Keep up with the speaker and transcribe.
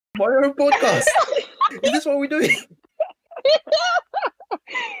my own podcast. Is this what we're doing?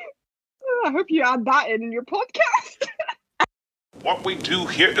 I hope you add that in your podcast. What we do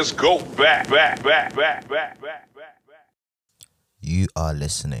here is go back. You are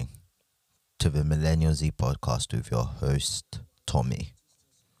listening to the Millennial Z podcast with your host, Tommy.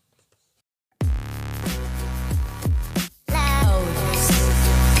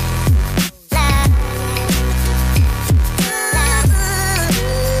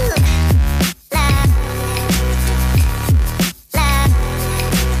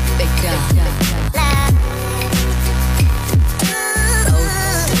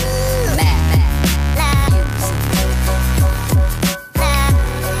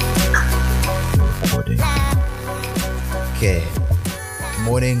 Okay, good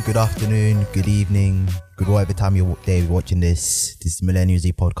morning, good afternoon, good evening, good whatever time you're watching this. This is Millennial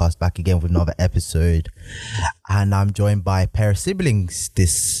Z podcast back again with another episode, and I'm joined by a pair of siblings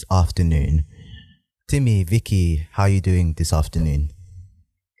this afternoon. Timmy, Vicky, how are you doing this afternoon?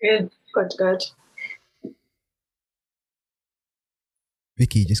 Good.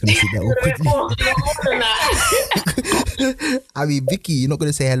 Vicky, just gonna sit there awkwardly. I mean, Vicky, you're not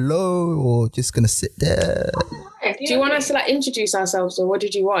gonna say hello or just gonna sit there? Do you want us to introduce ourselves, or what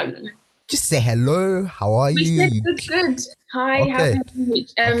did you want? Just say hello. How are you? Good. Hi, Okay. how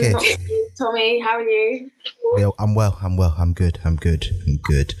are you? Okay. Tommy, how are you? Well, I'm well. I'm good.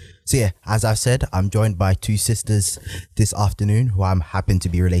 So yeah, as I've said, I'm joined by two sisters this afternoon who I'm happen to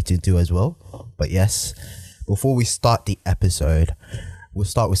be related to as well. But yes, before we start the episode, we'll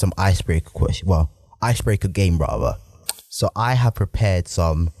start with some icebreaker game rather. So I have prepared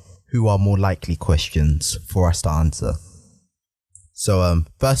some who are more likely questions for us to answer. So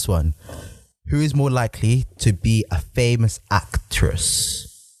first one, who is more likely to be a famous actress?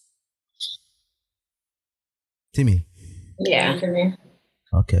 Timmy? Yeah.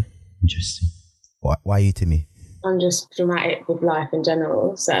 Okay, interesting. Why you, Timmy? I'm just dramatic with life in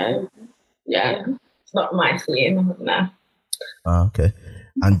general, so yeah, it's not my theme. No. Okay.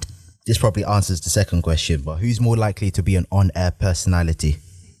 And this probably answers the second question, but who's more likely to be an on-air personality?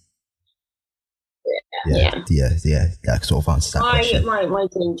 Yeah, that sort of answers that question. My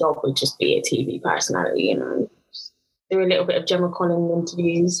dream job would just be a TV personality, do a little bit of Gemma Collins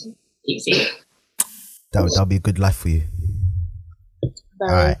interviews. Easy. That'll be a good life for you. All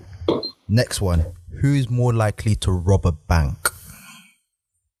right. Next one. Who's more likely to rob a bank?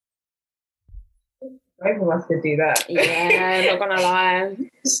 Both of us could do that. Yeah, not gonna lie.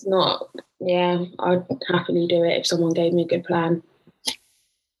 It's not. Yeah, I'd happily do it if someone gave me a good plan.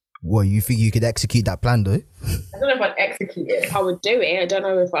 Well, you think you could execute that plan, though? I don't know if I'd execute it. I would do it. I don't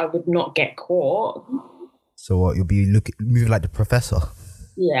know if I would not get caught. So what? You'll be moving like the professor?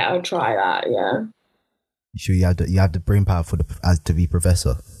 Yeah, I'll try that. Yeah. You sure you have the brain power as to be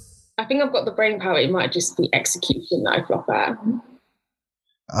professor? I think I've got the brain power. It might just be execution that I flop at.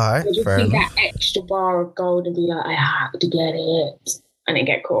 All right, just fair think enough. that extra bar of gold and be like, I have to get it, and then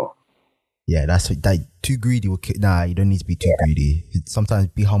get caught. Yeah, that's that. Too greedy will kill. Nah, you don't need to be too greedy. Sometimes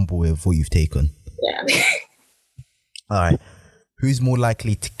be humble with what you've taken. Yeah. All right. Who's more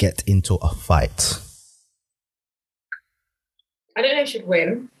likely to get into a fight? I don't know if she'd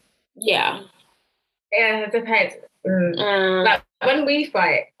win. Yeah. Yeah, it depends. Like when we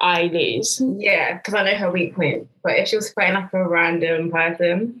fight, I lose. Yeah, because I know her weak point. But if she was fighting like a random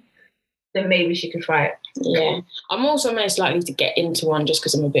person, then maybe she could fight. Yeah. I'm also most likely to get into one just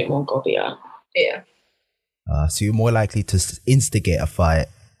because I'm a bit more gobbier. Yeah. So you're more likely to instigate a fight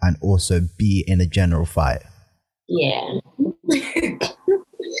and also be in a general fight. Yeah.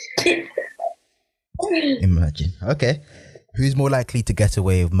 Imagine. Okay. Who's more likely to get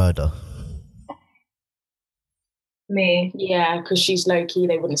away with murder? Me. Yeah, because she's low-key,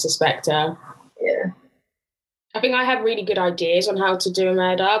 they wouldn't suspect her. Yeah. I think I have really good ideas on how to do a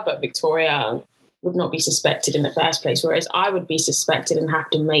murder, but Victoria would not be suspected in the first place, whereas I would be suspected and have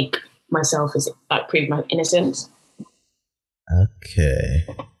to make myself prove my innocence. Okay.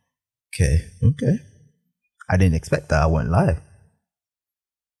 I didn't expect that. I won't lie.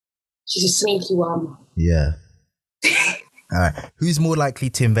 She's a sneaky one. Yeah. All right. Who's more likely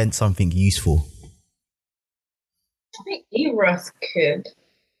to invent something useful? I think either of us could.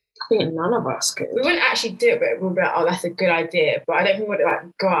 I think none of us could. We wouldn't actually do it, but we'd be like, oh, that's a good idea. But I don't think we'd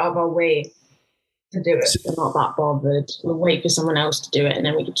go out of our way to do it. We're not that bothered. We'll wait for someone else to do it and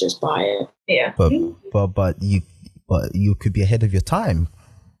then we could just buy it. Yeah. But you could be ahead of your time.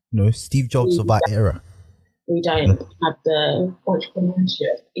 You know, Steve Jobs of that era. We don't have the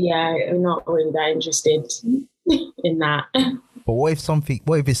entrepreneurship. Yeah, we're not really that interested in that. But what if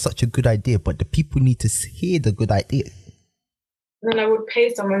it's such a good idea, but the people need to hear the good idea? then I would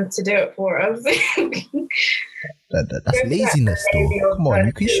pay someone to do it for us. That's laziness, though. Come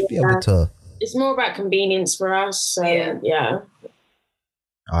on, you should be able to. It's more about convenience for us. So, yeah.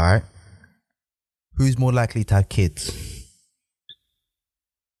 All right. Who's more likely to have kids?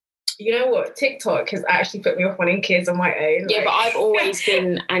 You know what? TikTok has actually put me off wanting kids on my own. Yeah, but I've always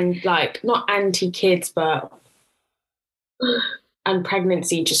been, and like, not anti-kids, but... And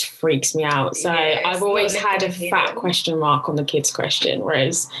pregnancy just freaks me out. So I've always had a fat question mark on the kids question,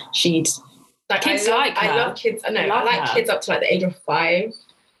 whereas kids I love kids. I like kids up to like the age of 5.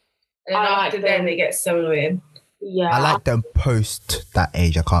 And after then they get so annoying. Yeah. I like them post that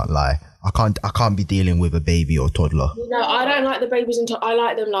age, I can't lie. I can't be dealing with a baby or toddler. No, I don't like the babies until I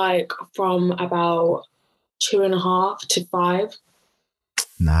like them like from about 2.5 to 5.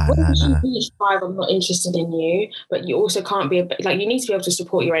 Nah. You reach 5, I'm not interested in you, but you also can't be like, you need to be able to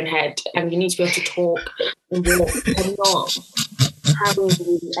support your own head, and you need to be able to talk and walk and not having to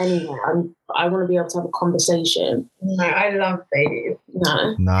be anywhere. I want to be able to have a conversation. No, I love babies.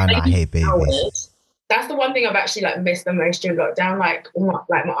 No, I hate babies. That's the one thing I've actually like missed the most during lockdown. Like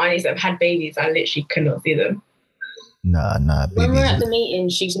my aunties that have had babies, I literally could not see them. Nah. When we're at the meeting,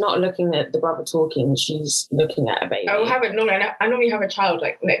 she's not looking at the brother talking, she's looking at a baby. I normally have a child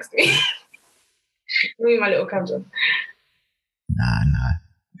like next to me. Me and my little cousin. Nah.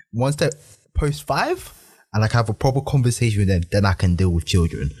 Once they post 5 and like have a proper conversation with them, then I can deal with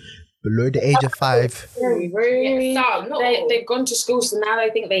children. Below the age of 5. They've gone to school, so now they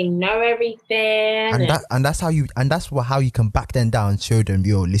think they know everything. And that's how you can back them down and show them,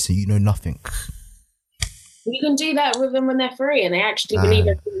 yo, listen, you know nothing. You can do that with them when they're 3 and they actually believe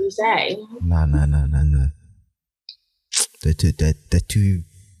everything you say. No. They're too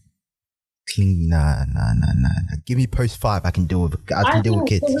clean. Nah. Give me post 5, I can deal with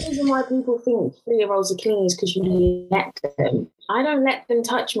kids. The reason why people think 3-year-olds are clean is because you let them. I don't let them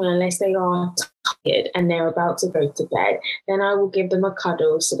touch me unless they are tired and they're about to go to bed. Then I will give them a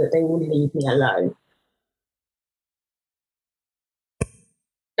cuddle so that they will leave me alone.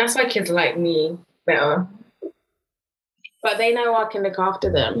 That's why kids like me better. But they know I can look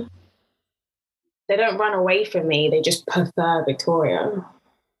after them. They don't run away from me. They just prefer Victoria.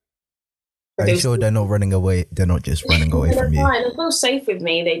 Are you sure they're not running away? They're not just running away from you? They feel safe with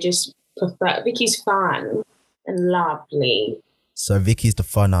me. They just prefer... Vicky's fun and lovely. So Vicky's the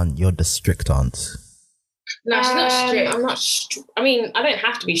fun aunt, you're the strict aunt. No, she's not strict. I'm not... I mean, I don't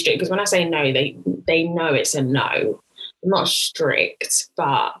have to be strict because when I say no, they know it's a no. I'm not strict,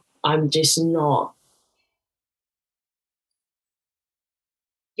 but I'm just not...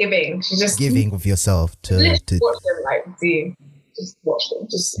 Giving. She's just giving with yourself to watch them like do. Just watch them.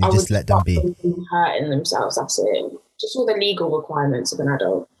 Just let them be. Hurting themselves. That's it. Just all the legal requirements of an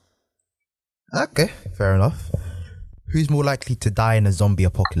adult. Okay, fair enough. Who's more likely to die in a zombie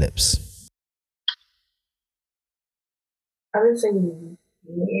apocalypse? I would say you.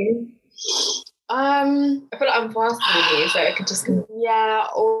 I feel like I'm faster than you, so I could just... Yeah,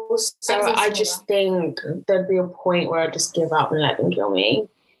 also, I just think there'd be a point where I just give up and let them kill me.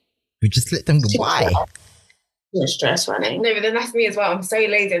 We just let them go. Why? No stress running. No, but then that's me as well. I'm so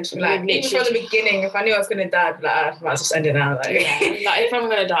lazy. And like, even from the beginning, if I knew I was going to die, I'd be like, I might just end it now. Like, like if I'm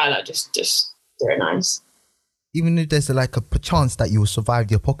going to die, like just do it nice. Even if there's like a chance that you will survive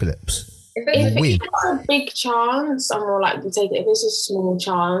the apocalypse. If it's a big chance, I'm more likely to take it. If it's a small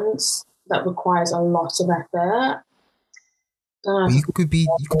chance that requires a lot of effort, you could be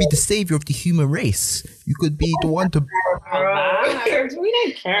the savior of the human race. You could be the one to. We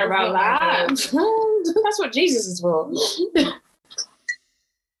don't care about that. That's what Jesus is for.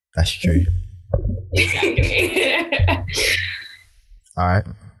 That's true. Exactly. All right.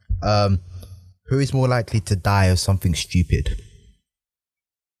 Who is more likely to die of something stupid?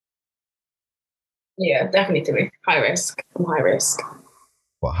 Yeah, definitely to me. High risk. I'm high risk.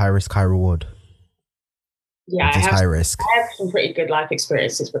 What, high risk, high reward? Yeah, I have high risk. I have some pretty good life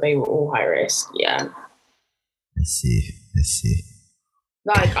experiences, but they were all high risk. Yeah. Let's see.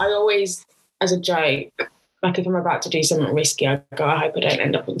 Like, I always, as a joke, like if I'm about to do something risky, I go, I hope I don't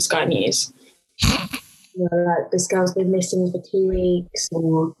end up on Sky News. You know, like, this girl's been missing for 2 weeks,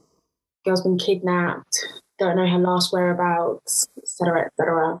 or girl's been kidnapped, don't know her last whereabouts, etc.,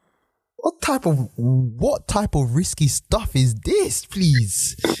 etc. What type of risky stuff is this,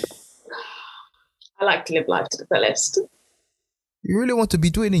 please? I like to live life to the fullest. You really want to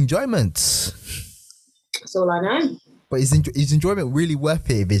be doing enjoyments. That's all I know. But is enjoyment really worth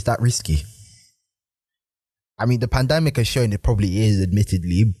it if it's that risky? I mean, the pandemic has shown it probably is,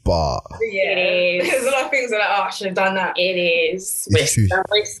 admittedly, but... Yeah, it is. There's a lot of things that are like, oh, I should have done that. It is. The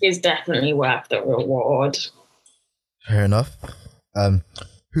risk is definitely worth the reward. Fair enough.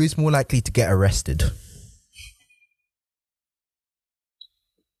 Who's more likely to get arrested?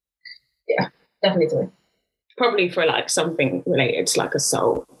 Yeah, definitely. Probably for like something related to like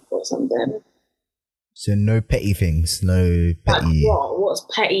assault or something. So no petty things, no petty. Like what? What's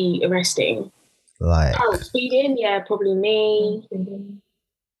petty arresting? Like speeding? Yeah, probably me.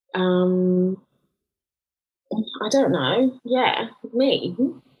 I don't know. Yeah, me.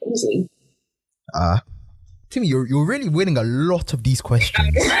 Easy. Timmy, you're really winning a lot of these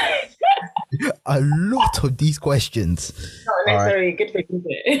questions. A lot of these questions. Not necessarily a good thing, is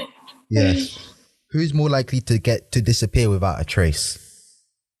it? Yes. Who's more likely to disappear without a trace?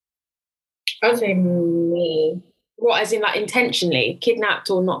 I'd say me. What, as in like intentionally? Kidnapped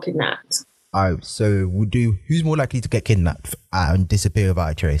or not kidnapped? Alright, so we'll do who's more likely to get kidnapped and disappear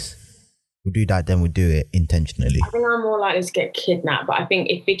without a trace? We'll do that, then we'll do it intentionally. I think I'm more likely to get kidnapped, but I think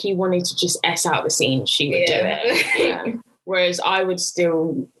if Vicky wanted to just S out the scene, she would do it. Yeah. Whereas I would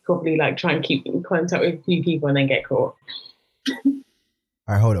still probably like try and keep in contact with a few people and then get caught.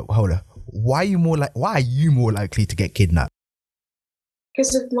 Alright, hold up. Why are you more likely to get kidnapped?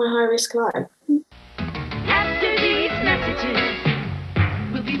 Because of my high risk life. After these messages,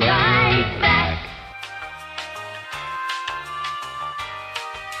 we'll be right back.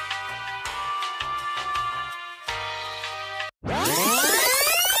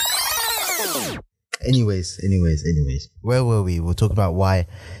 Anyways. Where were we? We'll talk about why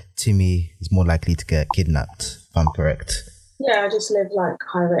Timmy is more likely to get kidnapped, if I'm correct. Yeah, I just live like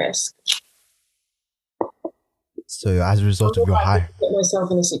high risk. So as a result of your high... put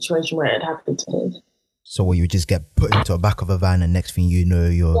myself in a situation where it happened to me. So what, you just get put into the back of a van and next thing you know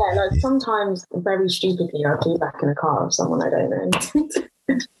you're... Yeah, like sometimes very stupidly I'll be back in a car with someone I don't know.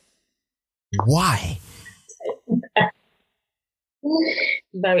 Why?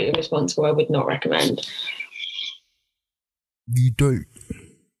 Very irresponsible. I would not recommend. You don't.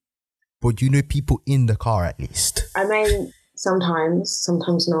 But you know people in the car at least. I mean, sometimes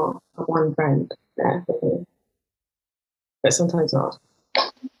not. I have one friend there with me. But sometimes not.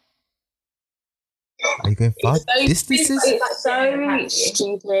 Are you going far distances? It's so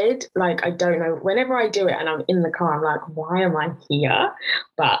stupid. Like, I don't know. Whenever I do it and I'm in the car, I'm like, why am I here?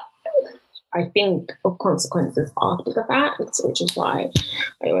 But I think of consequences after the fact, which is why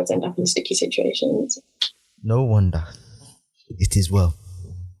I always end up in sticky situations. No wonder. It is well.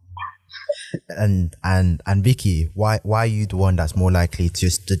 And Vicky, why are you the one that's more likely to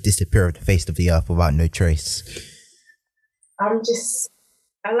just to disappear off the face of the earth without no trace? I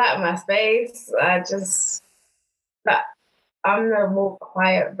like my space. I'm the more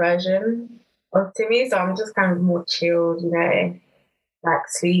quiet version of Timmy, so I'm just kind of more chilled, like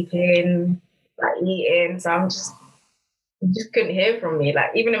sleeping, like eating. So you just couldn't hear from me.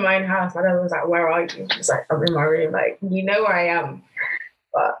 Like even in my own house, my dad was like, "Where are you?" It's like I'm in my room. Like you know where I am,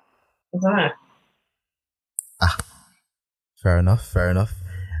 but I don't know. Fair enough.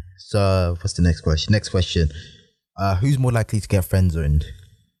 So what's the next question? Who's more likely to get friend zoned?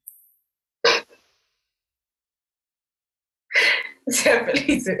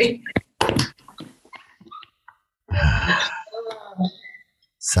 Definitely to me.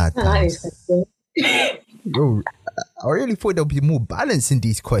 Sad times. Bro, I really thought there'll be more balance in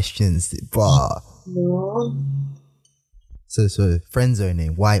these questions, but No. so friend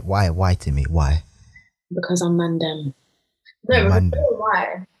zoning. Why Timmy? Why? Because I'm Mandem. No, but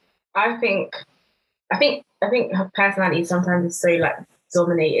why? I think her personality sometimes is so like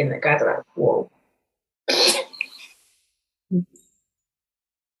dominating that guys are like, whoa.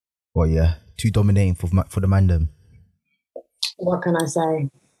 Well, yeah, too dominating for the mandem. What can I say?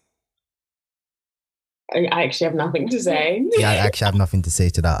 I actually have nothing to say. Yeah, I actually have nothing to say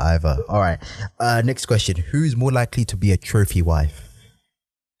to that either. All right. Next question. Who's more likely to be a trophy wife?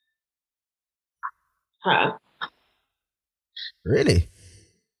 Her. Really?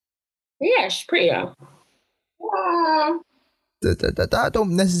 Yeah, she's prettier. That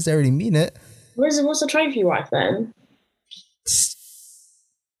don't necessarily mean it. What's a trophy wife then?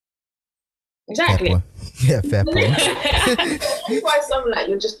 Exactly. Fair point. Yeah, fair point. That's why some like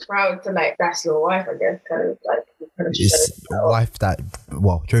you're just proud to like that's your wife, I guess. Kind of It's a wife that,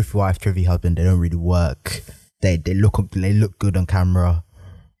 well, trophy wife, trophy husband. They don't really work. They look good on camera.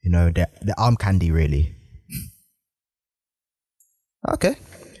 They're arm candy really. Okay,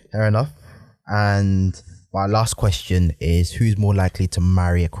 fair enough. And my last question is: who's more likely to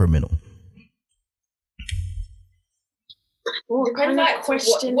marry a criminal? What kind of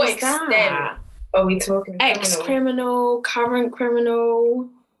question what is extent that? are we talking? Ex-criminal, current criminal.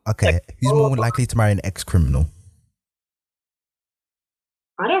 Okay, who's more likely to marry an ex-criminal?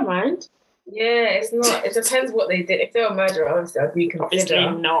 I don't mind. Yeah, it's not. It depends what they did. If they were a murderer, obviously I'd reconsider.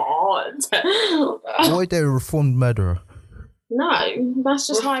 Obviously not. Why are they a reformed murderer? No, that's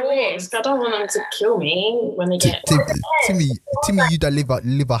just high Reformed. risk. I don't want them to kill me when they get. Timmy, you that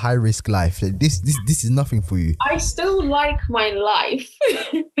live a high risk life. This is nothing for you. I still like my life.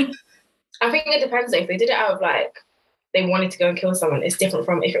 I think it depends. If they did it out of like they wanted to go and kill someone, it's different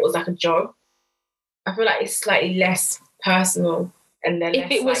from if it was like a job. I feel like it's slightly less personal, and then If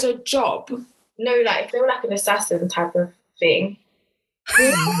it was a job, no, like if they were like an assassin type of thing.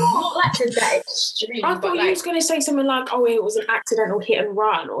 Not like to that extreme. I thought you was going to say something like, "Oh, it was an accidental hit and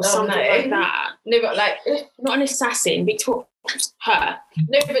run" or something like that. No, but like Not an assassin, Victoria. Her.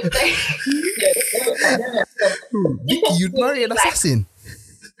 no, but they. Vicky, you'd marry an assassin.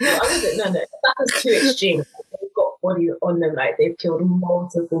 No, I wasn't. No, that was too extreme. They've got bodies on them, like they've killed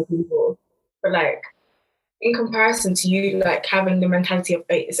multiple people. But like in comparison to you, like having the mentality of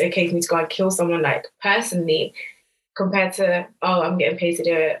it's okay for me to go and kill someone, like personally, compared to I'm getting paid to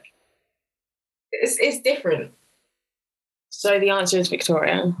do it. It's different. So the answer is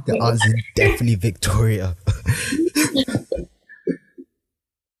Victoria. The answer is definitely Victoria.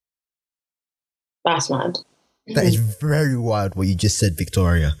 That's mad. That is very wild what you just said,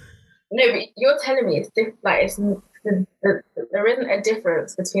 Victoria. No, but you're telling me it's different. Like there isn't a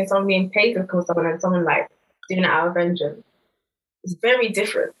difference between someone being paid to kill someone and someone like doing it out of vengeance. It's very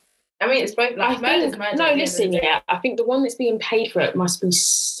different. I mean, it's both like murder's murder. No, listen, I think the one that's being paid for it must be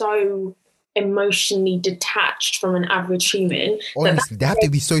so emotionally detached from an average human. Honestly, they have to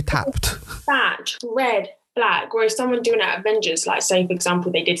be so tapped. Badge, red, black. Whereas someone doing it out of vengeance, like say for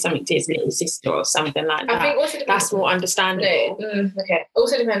example, they did something to his little sister or something like that. I think also that's more understandable. No, okay.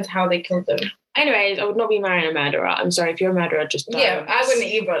 Also depends how they killed them. Anyways, I would not be marrying a murderer. I'm sorry, if you're a murderer, just don't. Yeah, I wouldn't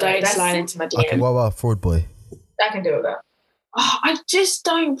either. Don't slide into my DM. Okay, what about fraud boy? I can deal with that. Oh, I just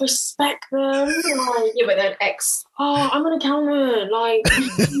don't respect them. Like, Yeah, but then X. oh, I'm an accountant. Like,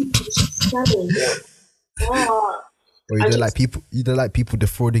 oh, Or you don't like people? You don't like people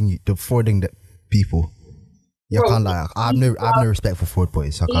defrauding the people. You can't lie. I have no respect for fraud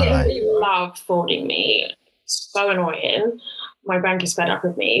boys. I can't lie. They love frauding me. So annoying. My bank is fed up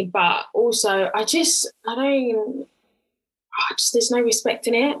with me, but also there's no respect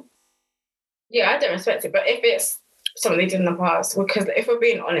in it. Yeah, I don't respect it, but if it's something they did in the past, because if we're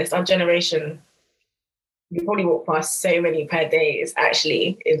being honest, our generation, you probably walk past so many per day is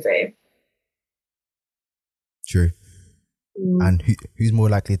actually insane. True. And who's more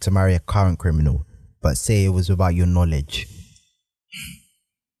likely to marry a current criminal? But say it was without your knowledge.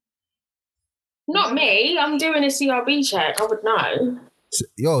 Not me. I'm doing a CRB check. I would know.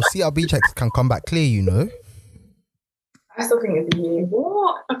 CRB checks can come back clear, you know. I still think it's you.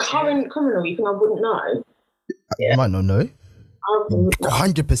 What? A current criminal? You think I wouldn't know? You might not know. I would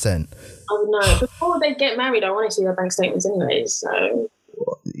 100%. I would know. Before they get married, I want to see their bank statements anyways. So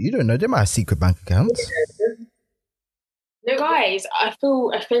You don't know. They might have secret bank accounts. no, guys, I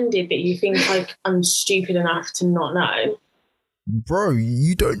feel offended that you think like I'm stupid enough to not know. Bro,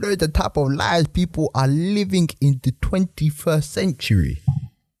 you don't know the type of lives people are living in the 21st century.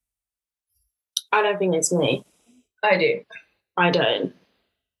 I don't think it's me. I do. I don't.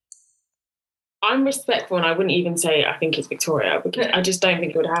 I'm respectful and I wouldn't even say I think it's Victoria because I just don't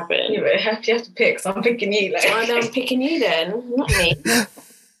think it would happen. Yeah, but you have to pick, so I'm picking you. Like. So I'm picking you then, not me.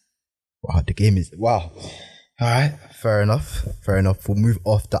 Wow, the game is... Wow. All right, fair enough. We'll move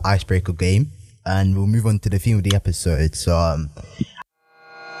off the icebreaker game and we'll move on to the theme of the episode. So,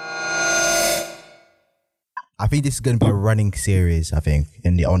 I think this is going to be a running series, I think,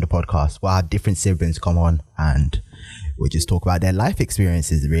 on the podcast. We'll have different siblings come on and we'll just talk about their life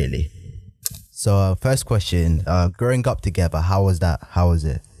experiences, really. So, first question, growing up together, how was that? How was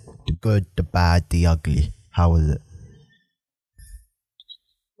it? The good, the bad, the ugly. How was it?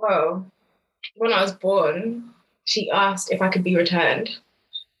 Well, when I was born, she asked if I could be returned.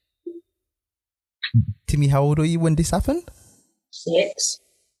 Timmy, how old were you when this happened? 6,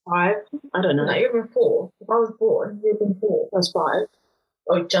 5, I don't know. No, you've been 4. If I was born, you've been 4. I was 5.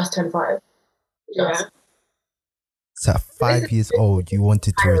 Oh, just turned 5. Yeah. So at 5 years old, you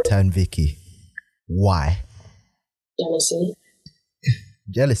wanted to return Vicky. Why? Jealousy.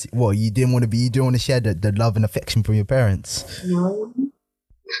 Jealousy? Well, you didn't want to share the love and affection from your parents. No.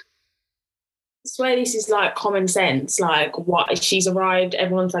 I swear this is like common sense. Like, what? She's arrived,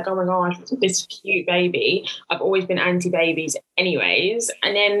 everyone's like, oh my gosh, this cute baby. I've always been anti-babies anyways.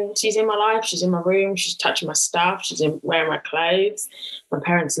 And then she's in my life, she's in my room, she's touching my stuff, she's wearing my clothes. My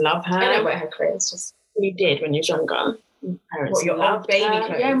parents love her. I don't wear her clothes, just... You did when you were younger. My parents What, your loved old baby her.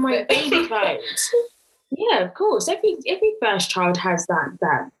 clothes? Yeah, my baby clothes. Yeah, of course. Every first child has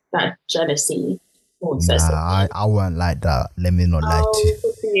that that jealousy. Nah, I weren't like that. Let me not lie to you.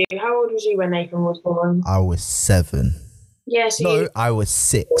 Good for you. How old was you when Nathan was born? I was 7. Yes, No, I was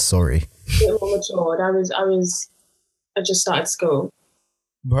 6. Sorry. You're more matured. I just started school.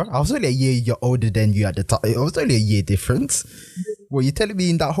 Bro, I was only a year older than you at the time. It was only a year difference. Well, you're telling me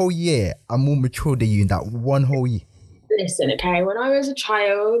in that whole year, I'm more mature than you in that one whole year. Listen, okay, when I was a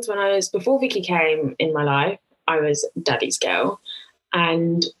child, before Vicky came in my life, I was daddy's girl.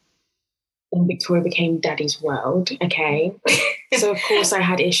 And then Victoria became daddy's world, okay? So, of course, I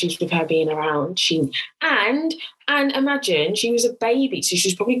had issues with her being around. And imagine, she was a baby, so she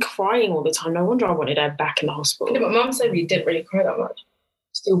was probably crying all the time. No wonder I wanted her back in the hospital. Yeah, but Mum said you didn't really cry that much.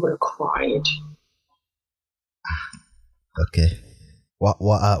 Still would have cried. Okay. What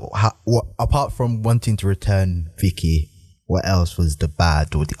apart from wanting to return Vicky, what else was the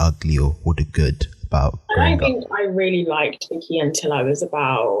bad or the ugly or the good about growing up? I think I really liked Vicky until I was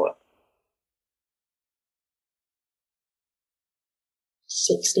about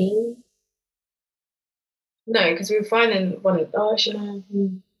 16. No, because we were finding one of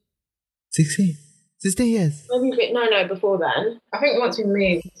 16 years. Maybe a bit, no, before then. I think once we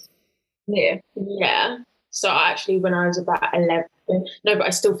moved here. Yeah. So actually when I was about 11, no, but I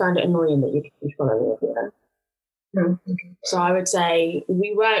still found it annoying that you'd be following me everywhere. Okay. So I would say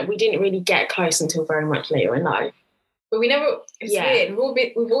we didn't really get close until very much later in life. But we never, it's weird.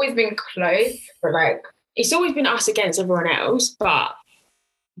 We've always been close, but like, it's always been us against everyone else, but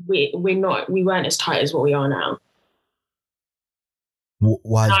we weren't as tight as what we are now.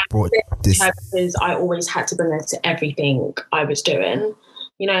 Why has brought this? Because I always had to bring her to everything I was doing.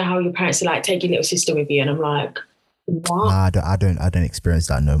 You know how your parents are like, take your little sister with you, and I'm like, what? Nah, I don't experience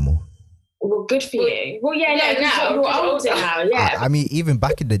that no more. Well, good for you. Well, yeah, now you're older now. Yeah, I mean, even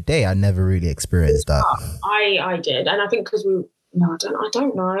back in the day, I never really experienced that. I did, and I think because I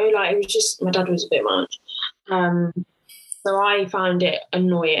don't know. Like, it was just my dad was a bit much. So I found it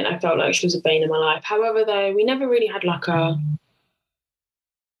annoying. I felt like she was a bane in my life. However, though, we never really had like a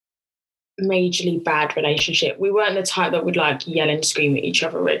majorly bad relationship. We weren't the type that would like yell and scream at each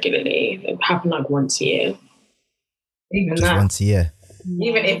other regularly. It happened like once a year. Even Just that. once a year.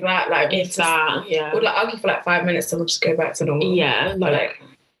 Even if that, like, if that, yeah. We'll like argue for like 5 minutes and we'll just go back to normal. Yeah,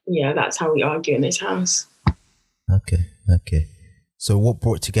 yeah, that's how we argue in this house. Okay. So what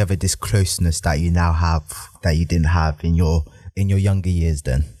brought together this closeness that you now have that you didn't have in your younger years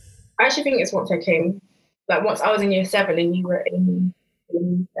then? I actually think it's once I came, like once I was in year 7 and you were in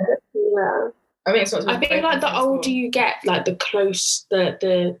yeah. I think it's once. I think like the older you get, like the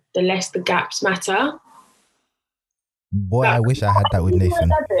less the gaps matter. Boy, I wish I had that with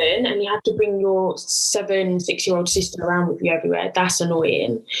Nathan. 11 and you have to bring your 6-year-old sister around with you everywhere. That's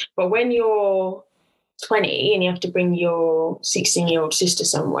annoying. But when you're 20 and you have to bring your 16-year-old sister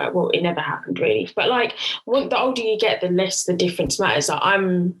somewhere, well, it never happened really. But like, the older you get, the less the difference matters. Like,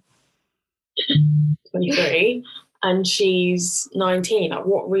 I'm 23 and she's 19. Like,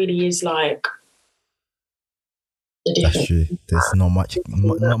 what really is like the difference? That's true. There's not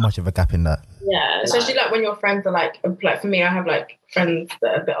much of a gap in that. Yeah, especially like when your friends are like for me, I have like friends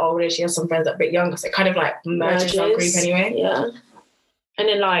that are a bit older. She has some friends that are a bit younger, so it kind of like merges our group anyway. Yeah, and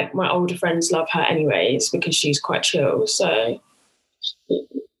then like my older friends love her anyways because she's quite chill. So,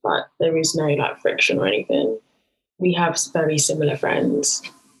 but there is no like friction or anything. We have very similar friends.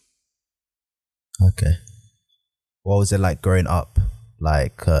 Okay, what was it like growing up?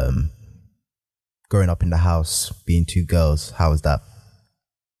 Like growing up in the house, being 2 girls. How was that?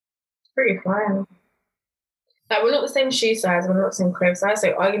 Pretty fun. Like, we're not the same shoe size, we're not the same clothes size,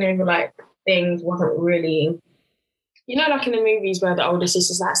 so arguing over like things wasn't really, you know, like in the movies where the older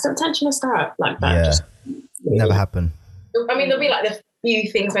sister's like, stop touching your stuff, like that. Yeah, just never happened. I mean, there'll be like the few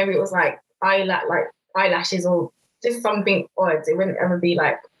things, maybe it was like eyelashes or just something odd. It wouldn't ever be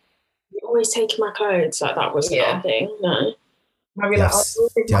like, you're always taking my clothes, like that was not a thing. No. Maybe Yes.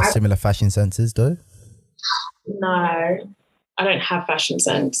 Do you have similar fashion senses though? No, I don't have fashion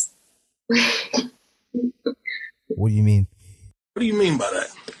sense. What do you mean? What do you mean by that?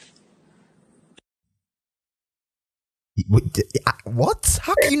 What?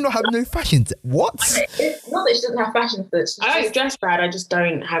 How can you not have no fashion? What? It's not that she doesn't have fashion sense. I don't dress bad. I just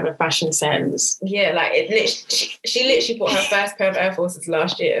don't have a fashion sense. Yeah, like she literally bought her first pair of Air Forces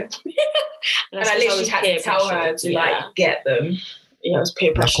last year, and I literally had to tell her to like get them. Yeah, it was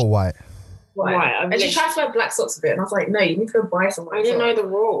peer Black pressure. or white? White. And she tried to wear black socks with it, and I was like, no, you need to go buy some. I didn't know the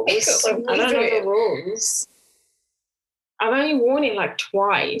rules. I I don't know the rules. I've only worn it like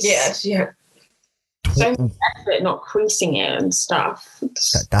twice. Yeah, she had. so much effort not creasing it and stuff.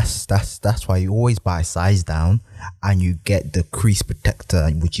 That's why you always buy a size down, and you get the crease protector,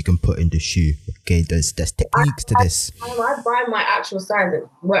 which you can put in the shoe. Okay, there's techniques to this. I buy my actual size. It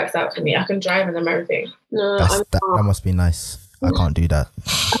works out for me. I can drive in them, everything. No, That must be nice. I can't do that.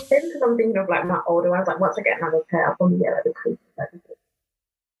 I think because I'm thinking of like my older ones. Like once I get another pair, I'll probably get like the crease.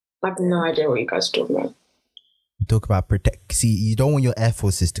 I have no idea what you guys are talking about. Talk about protect. See, you don't want your Air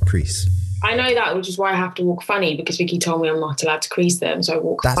Forces to crease. I know that, which is why I have to walk funny, because Vicky told me I'm not allowed to crease them, so I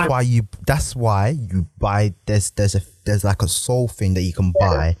walk funny. That's why you buy. There's like a sole thing that you can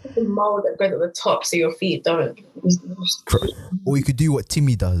buy. The mold that goes at the top so your feet don't. Or you could do what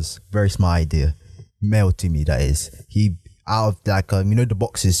Timmy does. Very smart idea. Male Timmy, that is. He out of like the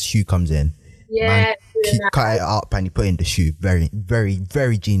boxes shoe comes in. Yeah. Man, he cut it up and he put in the shoe. Very, very,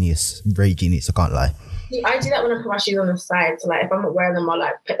 very genius. Very genius. I can't lie. I do that when I put my shoes on the side. So like if I'm not wearing them, I'll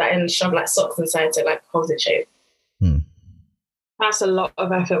like put that in and shove like socks inside so it like holds it shape. That's a lot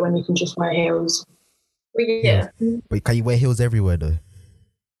of effort when you can just wear heels. Yeah. But can you wear heels everywhere though?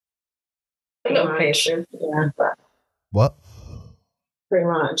 A lot of places. Yeah. But What? Pretty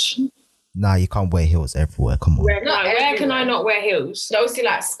much. Nah, you can't wear heels everywhere. Come on. Where can I not wear heels? so obviously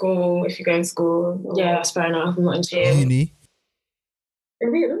like school, if you go in school. Yeah, that's fair enough. I'm not into Yeah. Uni.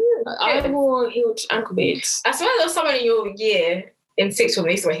 I wore heeled ankle boots. I swear there was someone in your year in sixth form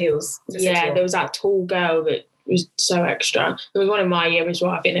that used to wear heels. Yeah, there was that tall girl that was so extra. There was one in my year as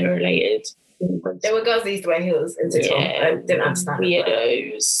well. I think they were related. There were girls that used to wear heels in sixth form. I didn't understand.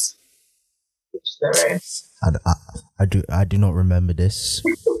 Weirdos. I do not remember this.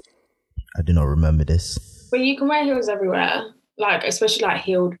 I do not remember this. But you can wear heels everywhere, like especially like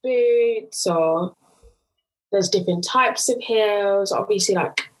heeled boots, or there's different types of heels. Obviously,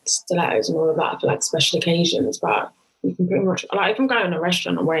 like stilettos and all of that for like special occasions. But you can pretty much like if I'm going to a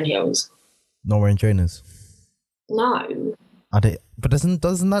restaurant, I'm wearing heels. Not wearing trainers. No. But doesn't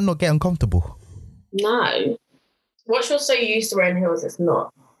that not get uncomfortable? No. Once you're so used to wearing heels, it's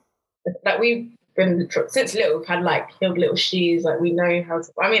not. Like we've been since little, we've had like heeled little shoes. Like we know how to.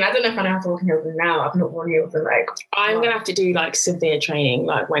 I mean, I don't know if I know how to walk in heels now. I've not worn heels in like. I'm gonna have to do like severe training,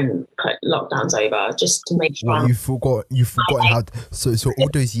 like when lockdown's over, just to make sure. Well, you've forgotten how. So all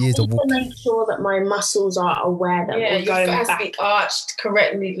those years of walking. To make sure that my muscles are aware that we're going has back. to be arched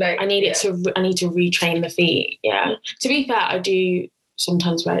correctly. Like I need to retrain the feet. Yeah. To be fair, I do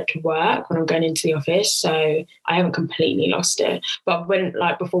sometimes wear it to work when I'm going into the office, so I haven't completely lost it. But when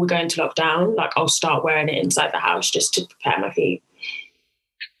before we go into lockdown, I'll start wearing it inside the house just to prepare my feet.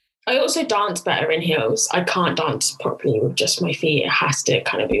 I also dance better in heels. I can't dance properly with just my feet. It has to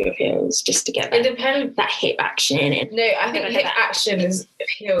kind of be with heels just to get it depends that hip action in. No, I think hip action is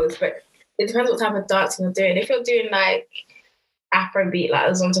heels, but it depends what type of dancing you're doing. If you're doing like Afrobeat, like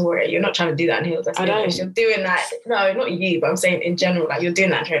Azonto Warrior, you're not trying to do that in heels. That's English. You're doing that. No, not you, but I'm saying in general, like you're doing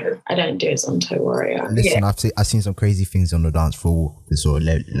that in trainers. I don't do Azonto Warrior. Listen, I've seen some crazy things on the dance floor. So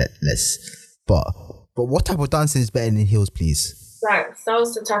let's. But what type of dancing is better than heels, please? Like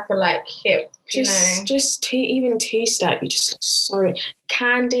salsa type of like hip. Just two-step. You just sorry.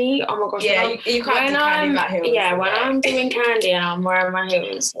 Candy. Oh my gosh. Yeah, you can't do candy without heels. Yeah, when I'm doing candy and I'm wearing my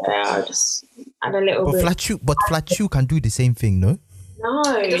heels, I just add a little bit. Flat shoe can do the same thing, no? No,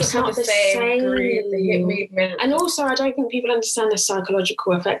 it's not the same. The hip movement. And also, I don't think people understand the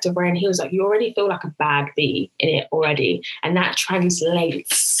psychological effect of wearing heels. Like you already feel like a bad bee in it already, and that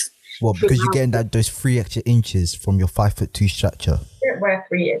translates. Well, because you're getting those 3 extra inches from your 5'2" stature. You don't wear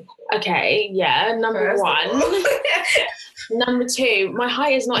 3 inches. Okay, yeah. Number one. Number two, my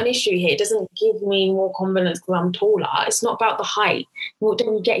height is not an issue here. It doesn't give me more confidence because I'm taller. It's not about the height. What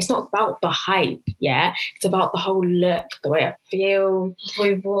don't you get? It's not about the height, yeah? It's about the whole look, the way I feel,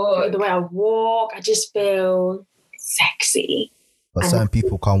 the way I walk. I just feel sexy. But certain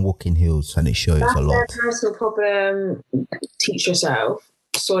people can't walk in heels and it shows a lot. That's their personal problem. Teach yourself.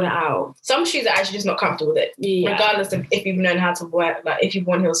 Sort it out. Some shoes are actually just not comfortable with it, regardless of if you've known how to wear. Like if you've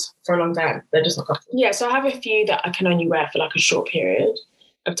worn heels for a long time, they're just not comfortable. Yeah, so I have a few that I can only wear for like a short period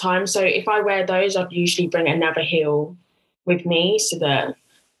of time. So if I wear those, I'd usually bring another heel with me, so that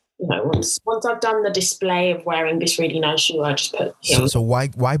once I've done the display of wearing this really nice shoe, I just put heels. So why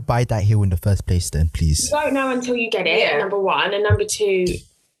buy that heel in the first place then, please? You don't know until you get it. Number one, and number two.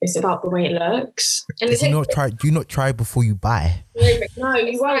 It's about the way it looks. And do you not try before you buy? No,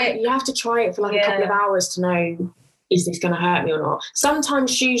 you won't. You have to try it for a couple of hours to know, is this going to hurt me or not? Sometimes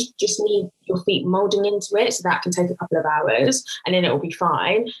shoes just need your feet molding into it, so that can take a couple of hours and then it will be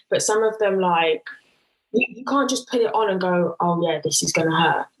fine. But some of them, you can't just put it on and go, oh yeah, this is going to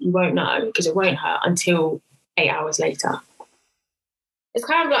hurt. You won't know because it won't hurt until 8 hours later. It's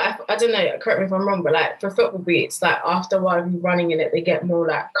kind of like, I don't know, correct me if I'm wrong, but like for football boots, like after a while of you running in it, they get more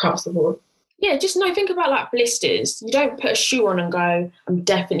like comfortable. Yeah, just no, think about like blisters. You don't put a shoe on and go, I'm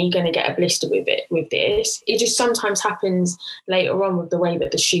definitely going to get a blister with this. It just sometimes happens later on with the way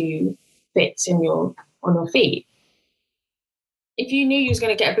that the shoe fits on your feet. If you knew you was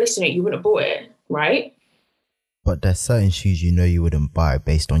going to get a blister in it, you wouldn't have bought it, right? But there's certain shoes you know you wouldn't buy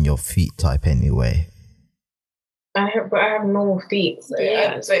based on your feet type anyway. I have normal feet. So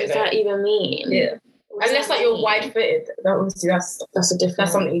yeah, so what does that even mean? Yeah. Unless like you're wide footed, obviously that's a different.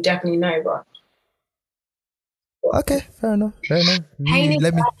 That's something you definitely know. But okay, fair enough. Pain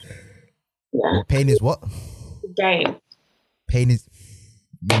is Well, pain is what? Gain. Pain is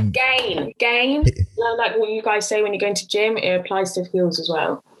gain. Like what you guys say when you're going to gym, it applies to heels as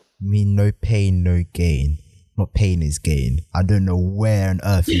well. No pain, no gain. Not pain is gain. I don't know where on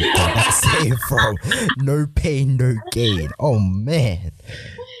earth you got that saying from. No pain, no gain. Oh man,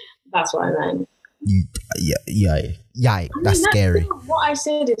 that's what I meant. Yeah. That's scary. What I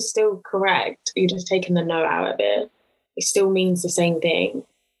said is still correct. You're just taking the no out of it. It still means the same thing.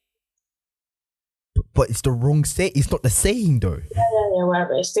 But it's the wrong say. It's not the saying though. Yeah,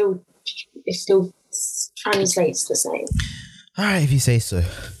 whatever. It still translates the same. All right, if you say so.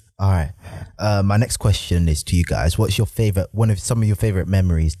 All right. My next question is to you guys. What's your favorite? Some of your favorite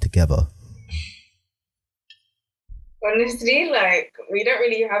memories together? Honestly, like we don't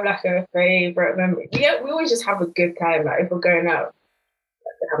really have like a favorite memory. We always just have a good time. Like if we're going out,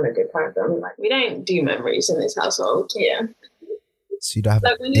 like, we're having a good time. So like we don't do memories in this household. Yeah. So you don't have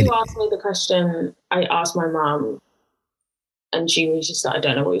like when you asked me the question, I asked my mum, and she was just like, I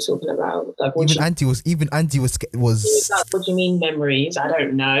don't know what you're talking about. Like, Auntie was. She was like, what do you mean memories? I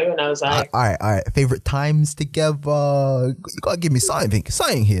don't know. And I was like, all right. Favorite times together. You gotta give me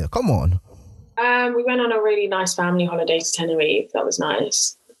something here. Come on. We went on a really nice family holiday to Tenerife. That was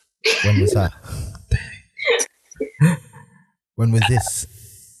nice. When was that? When was this?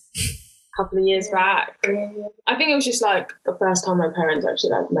 A couple of years back. I think it was just like the first time my parents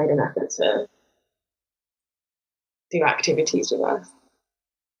actually like made an effort to do activities with us.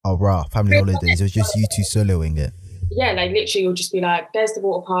 Oh, right. Family holidays. It was just you two soloing it. Yeah, like literally you'll just be like, there's the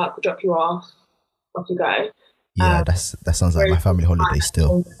water park, we'll drop you off you go. Yeah, that sounds like my family holiday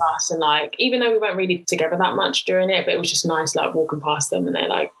still. And like, even though we weren't really together that much during it, but it was just nice, like walking past them and they're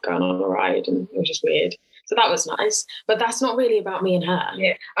like going on a ride, and it was just weird. So that was nice, but that's not really about me and her.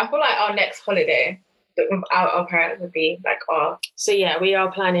 Yeah, I feel like our next holiday without our parents would be like our. So yeah, we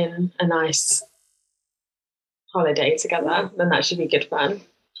are planning a nice holiday together, and that should be good fun.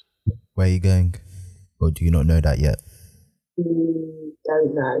 Where are you going? Or do you not know that yet?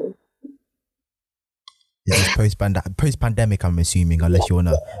 Don't know. Is this post-pandemic? I'm assuming, unless you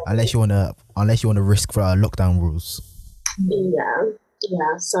wanna risk for lockdown rules. Yeah.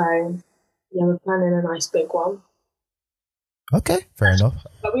 So yeah, we're planning a nice big one. Okay, fair enough.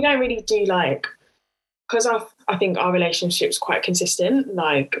 But we don't really do like, because I think our relationship's quite consistent.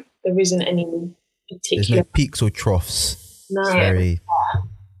 Like there isn't any particular. There's no peaks or troughs. No. It's very.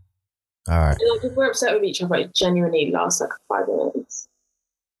 All right. Like if we're upset with each other, it genuinely lasts like 5 minutes.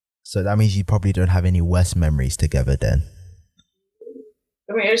 So that means you probably don't have any worse memories together then.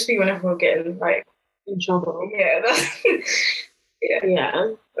 I mean, it'll just be whenever we're getting like in trouble. Yeah.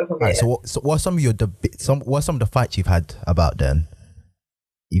 Yeah. Right, so what's some of your what's some of the fights you've had about then?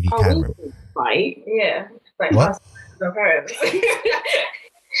 If you can remember. Fight? Yeah. Like what? Our parents.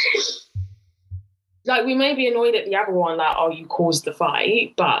 Like we may be annoyed at the other one, like, oh, you caused the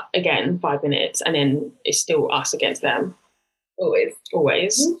fight, but again, 5 minutes, and then it's still us against them. Always.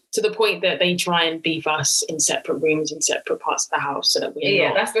 Mm-hmm. To the point that they try and beef us in separate rooms, in separate parts of the house, so that we're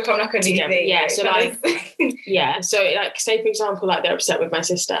not that's become like a new thing. Yeah, so like, so like, say for example, like they're upset with my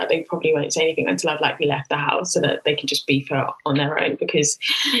sister, they probably won't say anything until I've like left the house, so that they can just beef her on their own. Because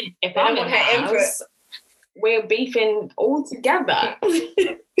if I'm in the house, we're beefing all together.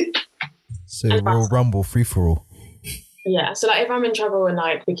 So Royal Rumble, free for all. Yeah, so like if I'm in trouble and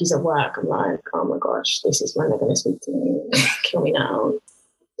like Vicky's at work, I'm like, oh my gosh, this is when they're going to speak to me. Kill me now.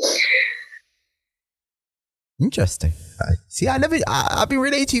 Interesting. See, I've been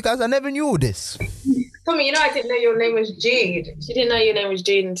related to you guys. I never knew all this. Tommy, I didn't know your name was Jude. She didn't know your name was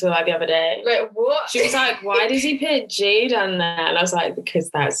Jude until like the other day. Like, what? She was like, why does he put Jude on there? And I was like,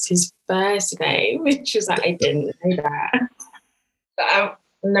 because that's his first name. She was like, I didn't know that. But I've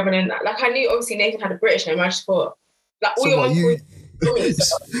never known that. Like, I knew obviously Nathan had a British name. I just thought, like, all so your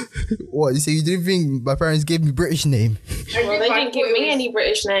what? You say you didn't think my parents gave me British name? Well, they didn't give me any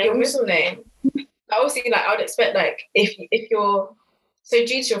British names. Your middle name. Obviously, like, I would expect, like, if you're... So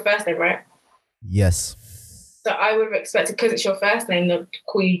Jude's your first name, right? Yes. So I would have expected, because it's your first name, they'll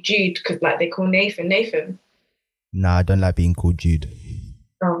call you Jude, because like they call Nathan. Nah, I don't like being called Jude.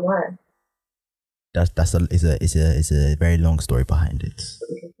 Oh, why? That's a very long story behind it.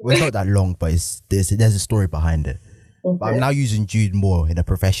 Well, it's not that long, but there's a story behind it. Okay. But I'm now using Jude more in a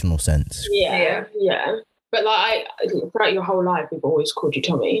professional sense. Yeah. But like, throughout your whole life, we've always called you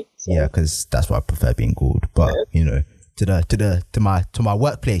Tommy. So. Yeah, because that's what I prefer being called. But you know, to my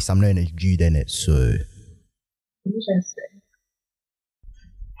workplace, I'm known as Jude in it. So Interesting.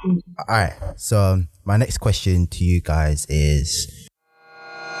 all right. So my next question to you guys is: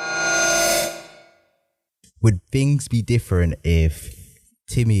 would things be different if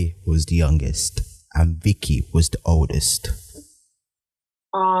Timmy was the youngest and Vicky was the oldest?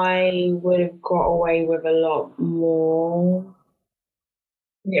 I would have got away with a lot more.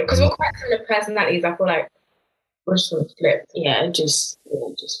 Yeah, because we're quite similar personalities. I feel like we're just sort of flipped. Yeah, just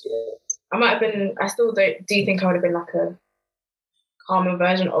flipped. I still do think I would have been like a calmer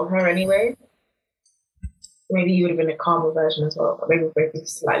version of her anyway. Maybe you would have been a calmer version as well, but maybe we'd both be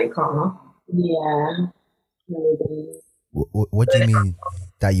slightly calmer. Yeah, maybe. What do you mean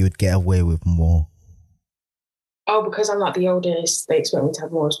that you would get away with more? Oh, because I'm like the oldest, they expect me to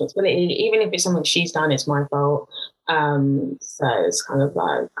have more responsibility. Even if it's something she's done, it's my fault. So it's kind of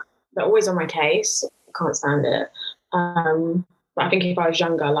like, they're always on my case. I can't stand it. But I think if I was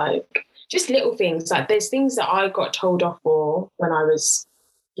younger, like, just little things. Like, there's things that I got told off for when I was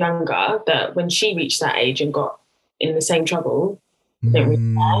younger that when she reached that age and got in the same trouble, I didn't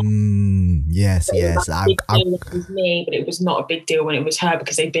really care. Yes. It was me, but it was not a big deal when it was her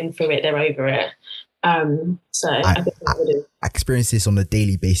because they've been through it, they're over it. So I think I would have. I experience this on a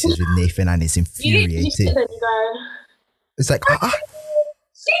daily basis with Nathan, and it's infuriating. You sit there and you go, it's like,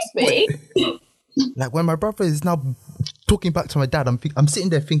 excuse me. Like when my brother is now talking back to my dad, I'm sitting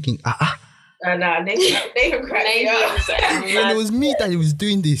there thinking, No, Nathan cracked me up. And it was me that was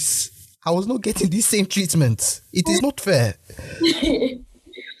doing this. I was not getting the same treatment. It is not fair.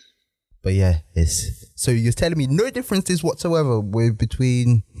 But yeah, so you're telling me no differences whatsoever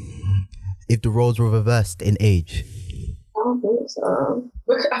between if the roles were reversed in age? I don't think so.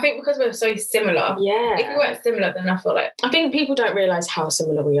 I think because we're so similar. Yeah. If we weren't similar, then I feel like I think people don't realise how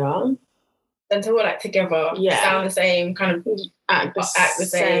similar we are. Until we're like together, sound the same, kind of act the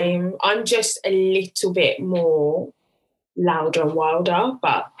same. I'm just a little bit more louder and wilder,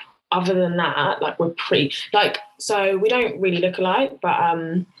 but other than that, like we're pretty like, so we don't really look alike, but I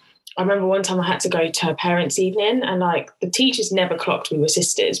remember one time I had to go to her parents' evening and like the teachers never clocked we were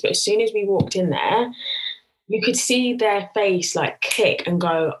sisters, but as soon as we walked in there, you could see their face like click and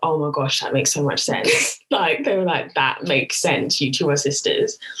go, oh my gosh, that makes so much sense. Like they were like, that makes sense, you two are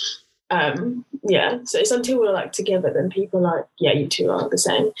sisters. So it's until we're like together then people are like, yeah, you two are the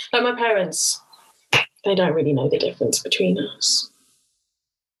same. Like my parents, they don't really know the difference between us.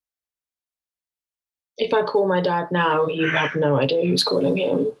 If I call my dad now, he would have no idea who's calling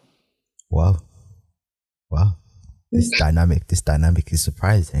him. Wow. This dynamic is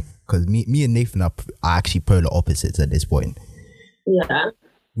surprising because me and Nathan are actually polar opposites at this point. Yeah.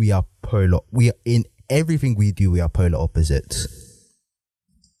 We are in everything we do, we are polar opposites.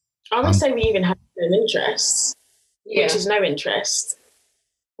 I would say we even have no interests, which is no interest.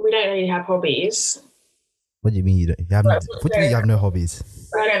 We don't really have hobbies. What do you mean you have no hobbies?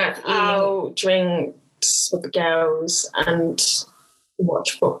 I don't have to eat out, drinks with the girls and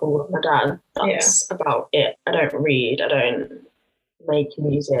watch football with my dad. That's about it. I don't read. I don't make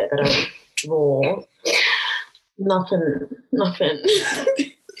music. I don't draw. Nothing.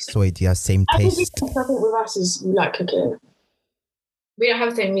 So wait, do you have same taste? I think with us is we like cooking. We don't have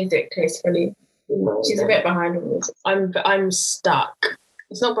the same music taste, really. She's a bit behind on music. I'm stuck.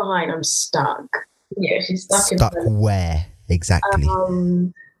 It's not behind, I'm stuck. Yeah, she's stuck. Stuck where? Exactly.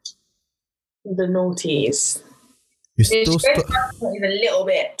 The noughties. You're still stuck. A little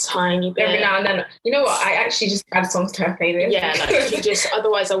bit. Tiny bit. Every now and then. You know what? I actually just add songs to her playlist. Yeah, like you just,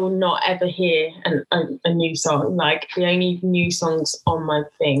 otherwise I will not ever hear a new song. Like the only new songs on my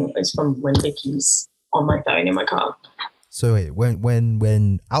thing is from when Vicky's on my phone in my car. So wait,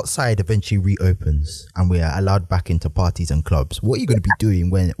 when outside eventually reopens and we are allowed back into parties and clubs, what are you going to be doing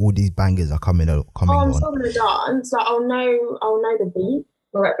when all these bangers are coming on? I'm still going to dance. Like I'll know the beat.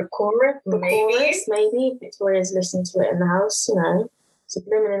 Or like the chorus, maybe if Victoria's listening to it in the house, you know,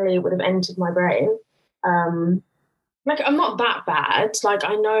 subliminally it would have entered my brain. Like I'm not that bad. Like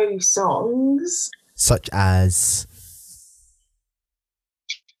I know songs such as.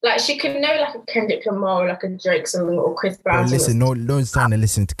 Like she could know like a Kendrick Lamar, or like a Drake song, or Chris Brown. Listen, no one's trying to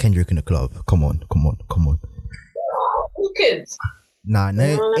listen to Kendrick in the club. Come on. You could. Nah,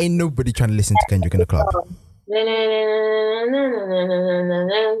 no, ain't nobody trying to listen to Kendrick in the club. Yeah,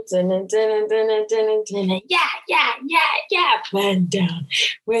 man down.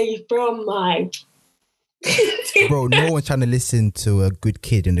 Where you from, Mike? Bro, no one's trying to listen to a good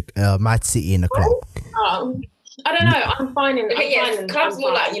kid in the Mad City in the club. I don't know. I'm finding. Clubs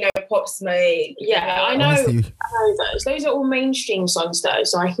more like, you know, Pop Smoke. Yeah, I know. Honestly, I know those. Those are all mainstream songs, though.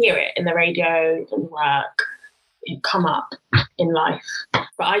 So I hear it in the radio, in work, it come up in life.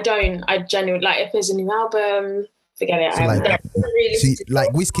 But I don't. I genuinely like if there's a new album, forget it. So like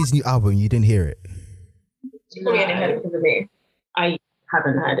Wizkid's new album, you didn't hear it? You probably hadn't heard it because of me. I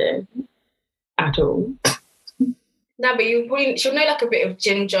haven't heard it at all. No, but she'll know like a bit of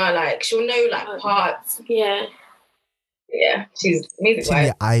Ginger, like she'll know like parts. Yeah. Yeah, she's music Timmy,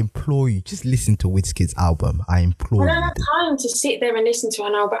 wise. I implore you, just listen to Wizkid's album. I implore I you. don't have time to sit there and listen to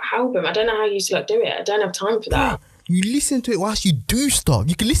an album. I don't know how you used to like do it. I don't have time for that. You listen to it whilst you do stuff.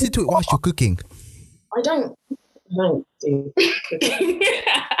 You can listen to it whilst you're cooking. I don't do cooking.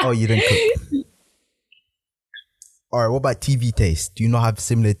 Oh, you don't cook. All right, what about TV taste? Do you not have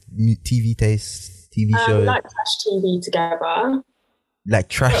similar TV taste? TV shows? We like trash TV together. Like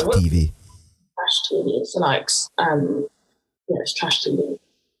trash TV? Trash TV. So like, it's trash TV.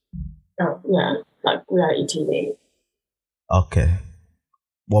 Oh, yeah, like reality TV. Okay.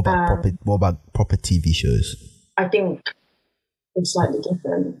 What about proper TV shows? I think it's slightly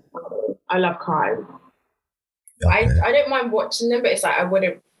different. I love crime. Okay. I don't mind watching them, but it's like I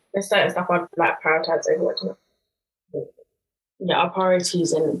wouldn't. There's certain stuff I'd like prioritize over watching them. Yeah, our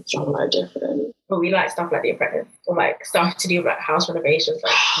priorities in genre are different. But we like stuff like The Apprentice, or like stuff to do with like house renovations.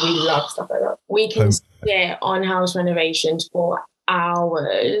 Like we love stuff like that. We can sit on house renovations for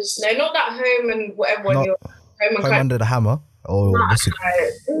hours. No, not that Home and whatever one you're Home Under the Hammer? Or we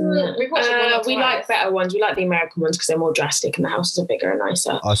like better ones. We like the American ones because they're more drastic and the houses are bigger and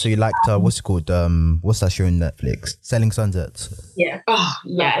nicer. Oh, so you liked what's it called? What's that show on Netflix? Selling Sunsets. Yeah. Oh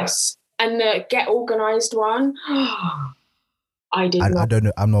yes, and the Get Organised one. I did. I don't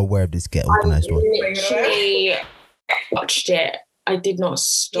know. I'm not aware of this Get Organised one. Literally watched it. I did not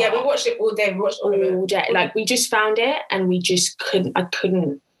stop. Yeah, we watched it all day. We watched all day. Like we just found it and we just couldn't. I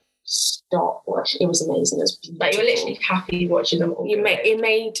couldn't stop watching. It was amazing. It was beautiful. Like you were literally happy watching them all. It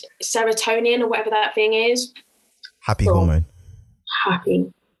made serotonin or whatever that thing is. Happy hormone.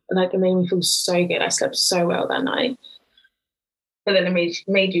 Happy. Like it made me feel so good. I slept so well that night. And then it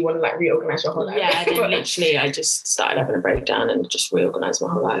made you want to like reorganize your whole life. Yeah, then literally I just started having a breakdown and just reorganized my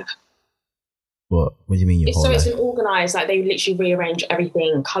whole life. What do you mean your whole life? It's an organized, like they literally rearrange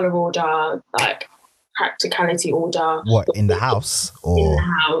everything, color order, like practicality order. What, in the house? Or in the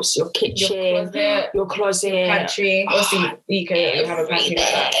house, your kitchen, your closet, pantry. Obviously, you can have a pantry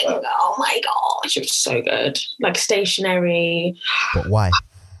like that. Oh my gosh, it was so good. Like stationery. But why?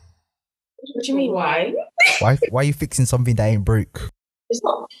 What do you mean, why? Why are you fixing something that ain't broke? It's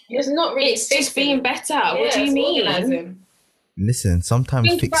not really. It's just being better. What do you mean? Organizing. Listen, sometimes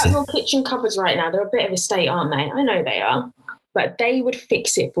Think fix about it. your kitchen cupboards right now. They're a bit of a state, aren't they? I know they are. But they would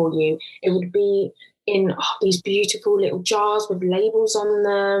fix it for you. It would be in these beautiful little jars with labels on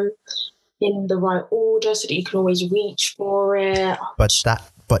them, in the right order so that you can always reach for it.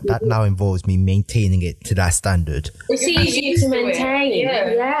 But that now involves me maintaining it to that standard. It's easy to maintain.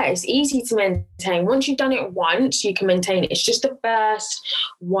 Yeah, it's easy to maintain. Once you've done it once, you can maintain it. It's just the first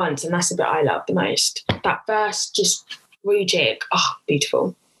once, and that's the bit I love the most. That first just rejig. Oh,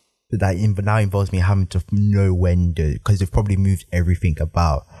 beautiful. But that now involves me having to know when to, because they've probably moved everything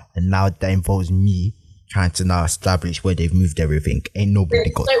about, and now that involves me trying to now establish where they've moved everything. Ain't nobody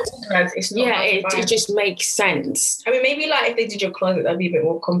got it. It's not it just makes sense. I mean, maybe like if they did your closet, that'd be a bit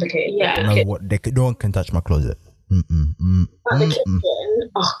more complicated. Yeah. You know what? No one can touch my closet. But the kitchen,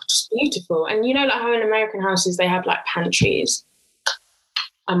 just beautiful. And you know, like how in American houses they have like pantries.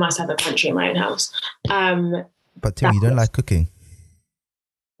 I must have a pantry in my own house. But Tim, you don't like cooking.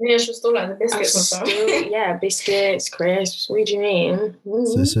 Yeah, she'll still like the biscuits and stuff. Yeah, biscuits, crisps. What do you mean?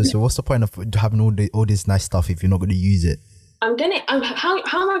 So what's the point of having all this nice stuff if you're not going to use it? How am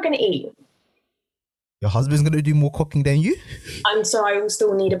I going to eat? Your husband's going to do more cooking than you? And so I will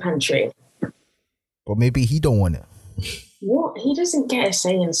still need a pantry. But maybe he don't want it. What? He doesn't get a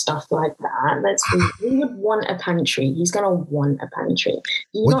say in stuff like that. He would want a pantry. He's going to want a pantry.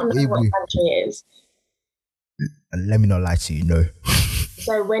 Do you not know what a pantry is? Let me not lie to you, no.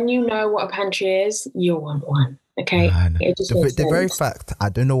 So when you know what a pantry is, you'll want one. Okay? No. It just The very fact I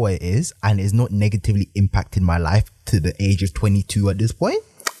don't know what it is and it's not negatively impacting my life to the age of 22 at this point,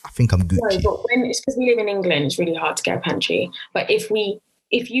 I think I'm Gucci. No, but it's because we live in England, it's really hard to get a pantry. But if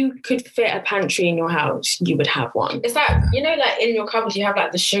you could fit a pantry in your house, you would have one. It's like, you know, like in your cupboard, you have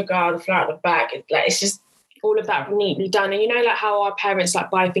like the sugar, the flour at the back. It's just all of that neatly done. And you know, like how our parents like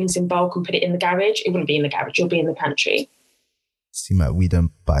buy things in bulk and put it in the garage? It wouldn't be in the garage, it'll be in the pantry. See, Matt, we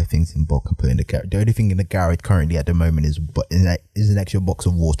don't buy things in bulk and put in the garage. The only thing in the garage currently at the moment is an extra box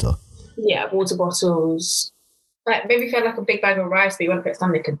of water. Yeah, water bottles. Like maybe if you had like a big bag of rice, but you want to put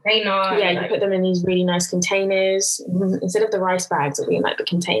some in a container. Yeah, like, you put them in these really nice containers. Instead of the rice bags, it'll be in like the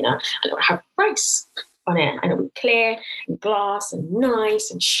container, and it would have rice on it, and it'll be clear and glass and nice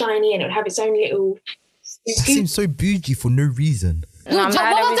and shiny, and it would have its own little. That seems so bougie for no reason. What was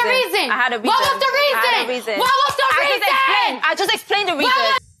the reason? I had a reason. What was the reason? I had a reason. What was the reason? I just explained the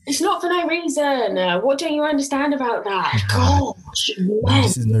reason. It's not for no reason. What don't you understand about that? Gosh, man.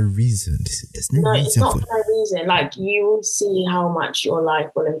 This is no reason. There's no No, reason it's not for for no reason. Like, you will see how much your life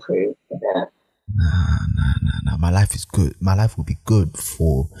will improve with it. Nah. My life is good. My life will be good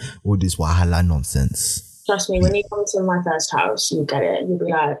for all this Wahala nonsense. Trust me, when you come to my first house, you'll get it. You'll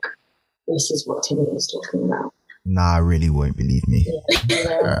be like, this is what Timmy was talking about. Nah, I really won't, believe me.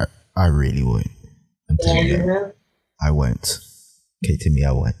 Yeah. I really won't. I'm telling you. I won't. Okay, Timmy,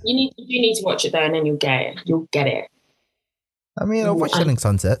 I won't. You need to watch it though, and then you'll get it. You'll get it. I mean, I watched Selling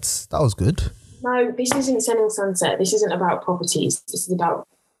Sunsets. That was good. No, this isn't Selling Sunset. This isn't about properties. This is about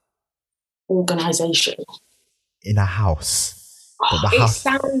organisation. In a house. But the It house.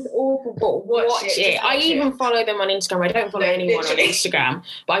 sounds awful, but watch it. I even follow them on Instagram. I don't follow anyone on Instagram,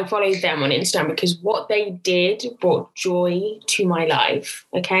 but I follow them on Instagram because what they did brought joy to my life.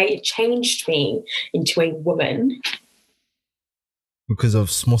 Okay, it changed me into a woman. Because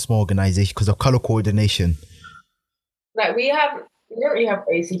of small organization, because of color coordination. Like we don't really have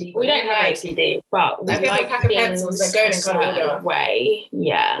OCD. We don't have OCD, but we Like, like a pack of things pencils that go in a a colour certain order. way.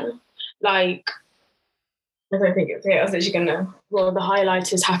 Yeah, like. I don't think it's here. I was literally gonna. Well, the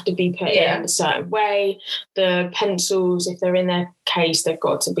highlighters have to be put in a certain way. The pencils, if they're in their case, they've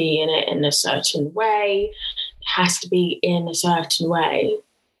got to be in it in a certain way. It has to be in a certain way.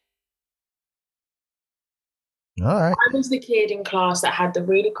 All right. I was the kid in class that had the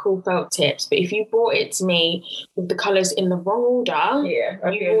really cool felt tips, but if you brought it to me with the colours in the wrong order,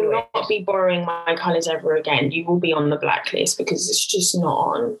 you will not be borrowing my colours ever again. You will be on the blacklist because it's just not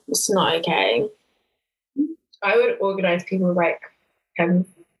on. It's not okay. I would organise people like pens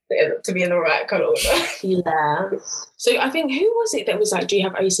to be in the right colour order. Yeah. So I think, who was it that was like, do you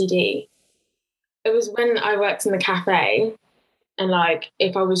have OCD? It was when I worked in the cafe, and like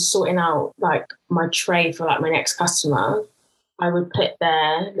if I was sorting out like my tray for like my next customer, I would put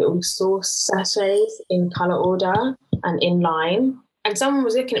their little sauce sachets in colour order and in line. And someone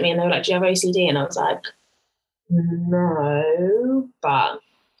was looking at me and they were like, do you have OCD? And I was like, no, but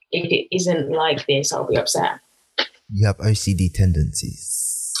if it isn't like this, I'll be upset. You have OCD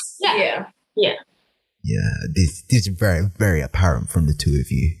tendencies. Yeah. Yeah, this is very, very apparent from the two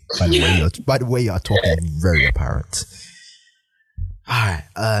of you. By the way you're talking, very apparent. All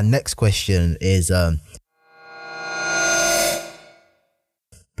right. Next question is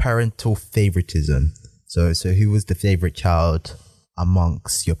parental favoritism. So who was the favorite child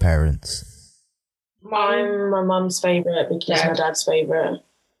amongst your parents? I'm my mum's favourite because my dad's favourite.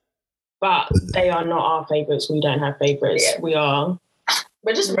 But they are not our favourites. We don't have favourites. Yeah.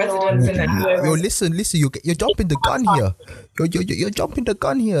 We're just residents in it. Yo, listen, you're jumping the gun here. You're jumping the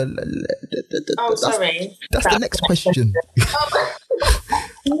gun here. Sorry. That's the next question.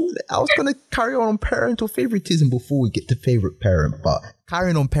 I was gonna carry on parental favoritism before we get to favorite parent, but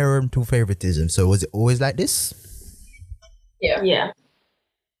carrying on parental favoritism. So was it always like this? Yeah.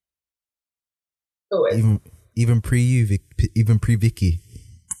 Always. Even pre Vicky.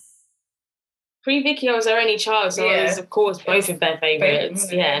 Pre-Vicky, I was their only child, so I was, of course, both of their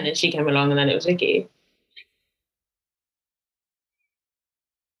favourites. Yeah, and then she came along and then it was Vicky.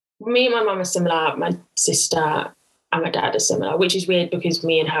 Me and my mum are similar. My sister and my dad are similar, which is weird because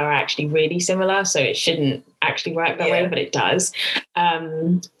me and her are actually really similar, so it shouldn't actually work that way, but it does.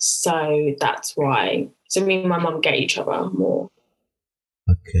 So that's why. So me and my mum get each other more.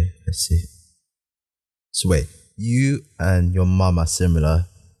 Okay, I see. So wait, you and your mum are similar.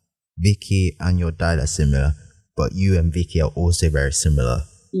 Vicky and your dad are similar, but you and Vicky are also very similar.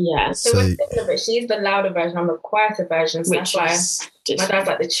 Yeah. So we're similar, but she's the louder version, I'm the quieter version. So that's why my dad's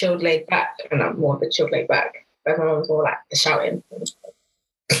like the chilled laid back, and I'm more the chilled laid back. But my mum's more like the shouting.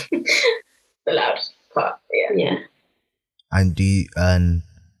 The loud part, yeah. And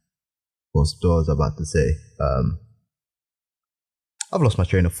what I was about to say, I've lost my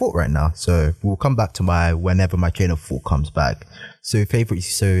train of thought right now, so we'll come back to whenever my train of thought comes back. So favorite.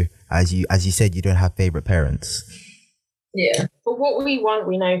 So as you said, you don't have favorite parents. Yeah. But what we want,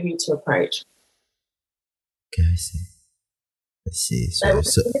 we know who to approach. Okay, I see. I see. Like, we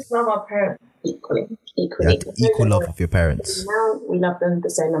So just love our parents equally. you have the equal love of your parents. Now we love them the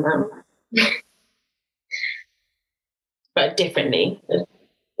same amount. But differently.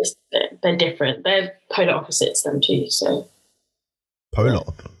 They're different. They're polar opposites, them too. So Polar.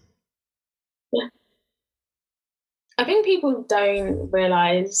 yeah. I think people don't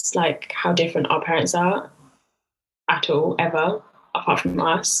realise like how different our parents are at all, ever, apart from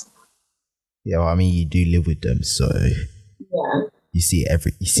us. Yeah, well, I mean, you do live with them, so Yeah. you see it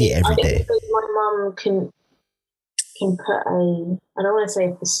every I think day. because my mum can put a, I don't want to say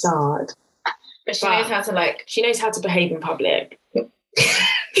a facade, But she knows how to like. she knows how to behave in public.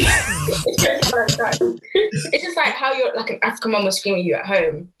 It's just like how you're like an African mum will scream at you at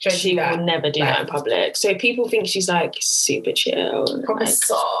home. She will never do that in public. So people think she's like super chill and Proper like,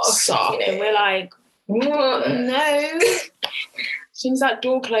 soft, you know. and we're like, What? no. As soon as that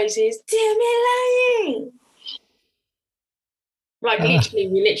door closes, dear me lying. Like literally,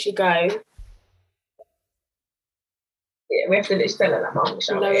 we literally go, Yeah, we have to literally tell her that mum.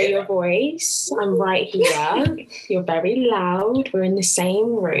 lower your voice. I'm right here. You're very loud. We're in the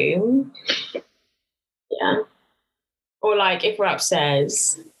same room. Yeah. Or like if we're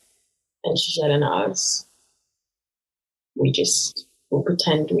upstairs and she's yelling at us, we'll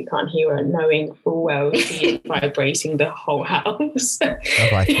pretend we can't hear her, knowing full well she's vibrating the whole house.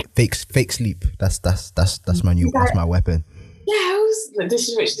 That's like fake sleep. That's my weapon. Girls, like, this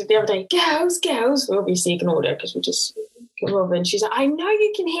is what she did the other day. Girls. We obviously ignored her because we just come over and she's like, I know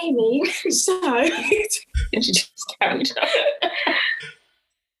you can hear me, so and she just carried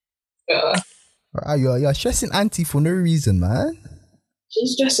on. Wow, you're stressing auntie for no reason, man. She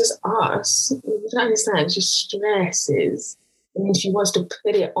stresses us. You don't understand. She stresses, and then she wants to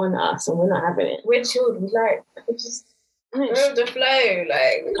put it on us, and we're not having it. We're chilled. We just go with the flow.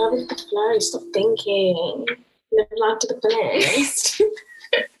 Like, Go with the flow. Stop thinking. Live life to the fullest.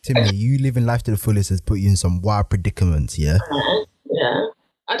 Timmy, you living life to the fullest has put you in some wild predicaments, yeah? Yeah.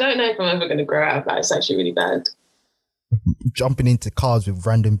 I don't know if I'm ever going to grow out of that. It's actually really bad. Jumping into cars with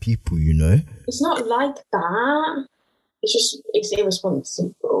random people, you know? It's not like that. It's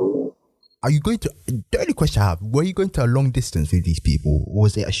irresponsible. Are you going to... The only question I have, were you going to a long distance with these people? Or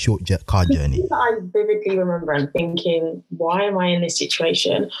was it a short car journey? I vividly remember and thinking, why am I in this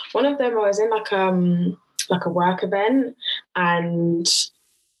situation? One of them, I was in like a work event and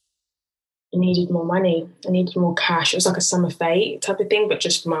I needed more money. I needed more cash. It was like a summer fete type of thing, but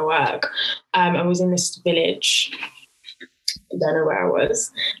just for my work. I was in this village. I don't know where I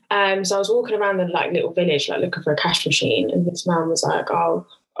was. So I was walking around the like little village, like looking for a cash machine. And this man was like,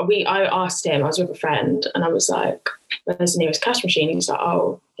 I asked him, I was with a friend and I was like, where's the nearest cash machine? He was like,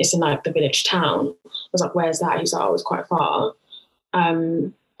 oh, it's in like the village town. I was like, where's that? He's like, oh, it's quite far. I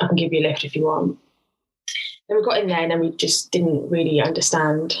can give you a lift if you want. Then we got in there and then we just didn't really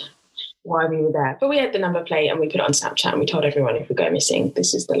understand why we were there. But we had the number plate and we put it on Snapchat and we told everyone if we go missing,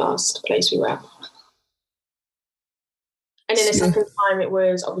 this is the last place we were at. And then the second time I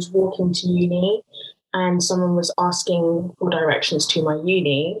was walking to uni and someone was asking for directions to my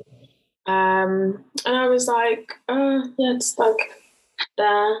uni. And I was like, yeah, it's like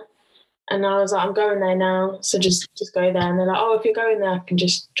there. And I was like, I'm going there now. So just go there. And they're like, oh, if you're going there, I can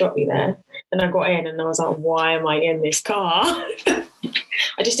just drop you there. And I got in and I was like, why am I in this car?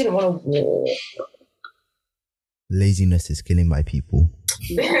 I just didn't want to walk. Laziness is killing my people.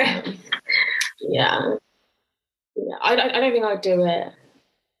 Yeah. I don't think I'd do it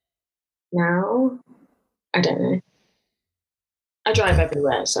now. I don't know. I drive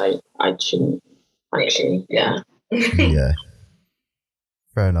everywhere, so I shouldn't actually. Yeah. Yeah.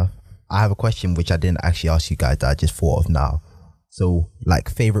 Fair enough. I have a question which I didn't actually ask you guys that I just thought of now. So, like,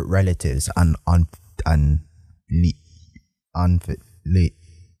 favorite relatives and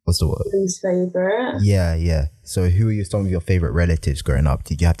what's the word? Least favorite. Yeah. So, who are some of your favorite relatives growing up?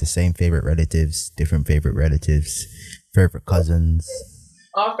 Did you have the same favorite relatives, different favorite relatives, favorite cousins?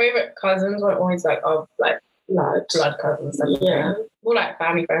 our favorite cousins were always like our blood cousins. Yeah. More like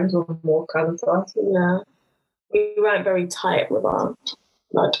family friends were more cousins to us. Yeah. We weren't very tight with our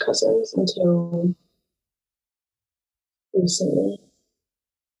blood cousins until recently.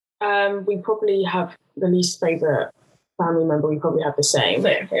 We probably have the least favourite family member. We probably have the same.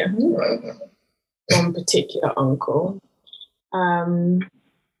 Yeah. One particular uncle.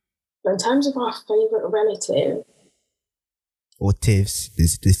 But in terms of our favourite relative, or tives,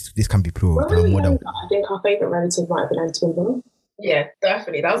 this can be plural. I think our favourite relative might have been our twin. Yeah,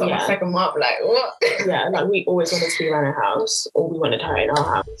 definitely. That was like my second month. Like, what? Yeah, like we always wanted to be around our house, or we wanted her in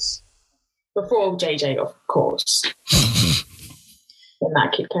our house. Before JJ, of course. When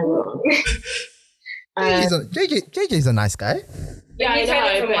that kid came along. JJ's a nice guy. Yeah, he I turned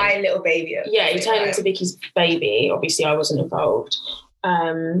know. into but- my little baby. Yeah, he turned into Vicky's baby. Obviously, I wasn't involved.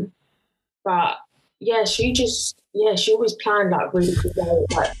 But yeah, she always planned like really cool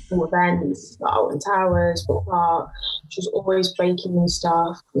days, like for events, like Alton Towers, for Park. She was always baking and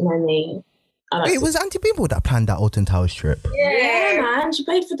stuff. You know me. Wait, it was Auntie Bimbo that planned that Alton Towers trip. Yeah, man. She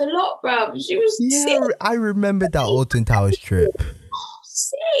paid for the lot, bruv. She was sick. I remember that Alton Towers trip.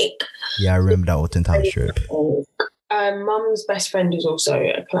 Sick. Yeah, I remember that Alton Towers trip. Mum's best friend is also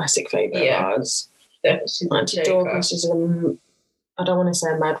a classic favourite of ours. She's Auntie Dorcas is I don't want to say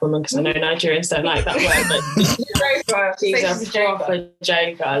a mad woman because I know Nigerians don't like that word, but she's a proper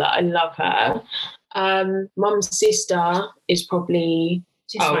joker. Like, I love her. Mum's sister is probably...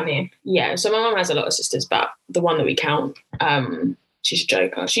 She's funny. Yeah, so my mum has a lot of sisters, but the one that we count, she's a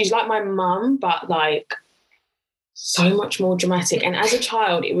joker. She's like my mum, but like so much more dramatic. And as a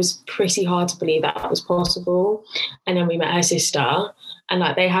child, it was pretty hard to believe that was possible. And then we met her sister, and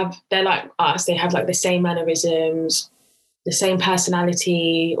like they're like us. They have like the same mannerisms, the same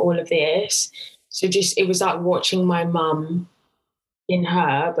personality, all of this. So just it was like watching my mum in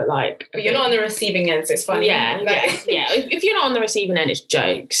her, but like... But you're not on the receiving end, so it's funny. Yeah. If you're not on the receiving end, it's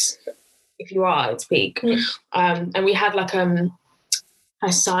jokes. If you are, it's peak. And we had like her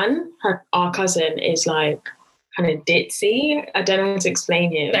son, our cousin, is like kind of ditzy. I don't know how to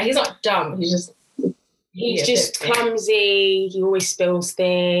explain him. No, he's not dumb. He's just clumsy. He always spills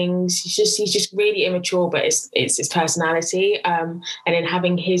things. He's just really immature, but it's his personality. And then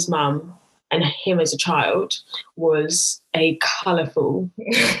having his mum and him as a child was a colourful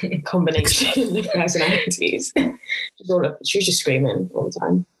combination of personalities. She was just screaming all the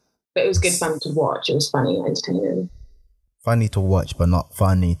time. But it was good fun to watch. It was funny, entertaining. Funny to watch, but not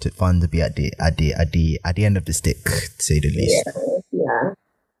fun to be at the end of the stick, to say the least. Yeah.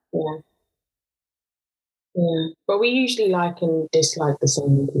 But we usually like and dislike the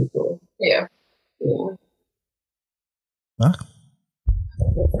same people. Yeah. Huh?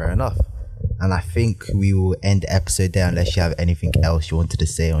 Fair enough. And I think we will end the episode there unless you have anything else you wanted to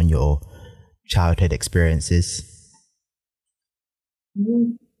say on your childhood experiences.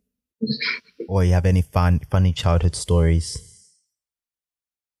 Or you have any funny childhood stories.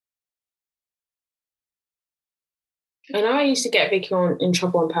 I know I used to get Vicky in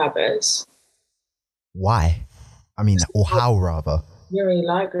trouble on purpose. Why? I mean, or how rather? You really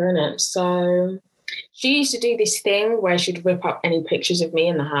like her, innit? So she used to do this thing where she'd whip up any pictures of me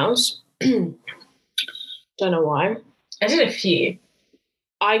in the house. Don't know why. I did a few.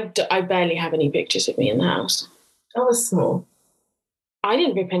 I barely have any pictures of me in the house. I was small. I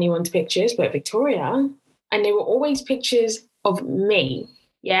didn't rip anyone's pictures, but Victoria. And they were always pictures of me.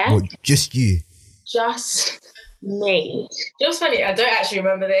 Yeah? Well, just you. Just me. You know what's funny? I don't actually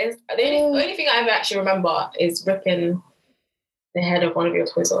remember this. The only thing I ever actually remember is ripping the head of one of your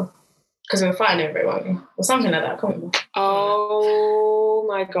toys off. Because we were fighting over it, weren't we? Or something like that. I can't remember. Oh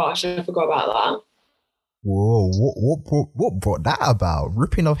my gosh, I forgot about that. Whoa, what brought that about?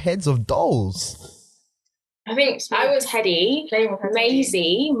 Ripping off heads of dolls. I think I was Teddy,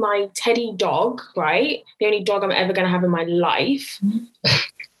 Maisie, my Teddy dog, right? The only dog I'm ever going to have in my life.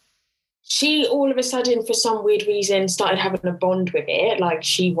 She all of a sudden, for some weird reason, started having a bond with it. Like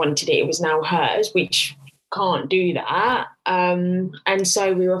she wanted it. It was now hers, which can't do that. And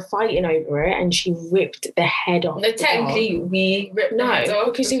so we were fighting over it and she ripped the head off. No, technically we ripped the head off.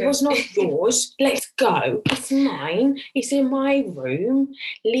 Because it was not yours. Let's go. It's mine. It's in my room.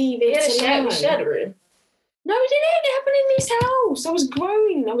 Leave it alone. We shared a room. No, we didn't. It happened in this house. I was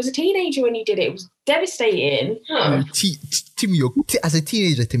grown. I was a teenager when you did it. It was devastating. Oh. Tim, as a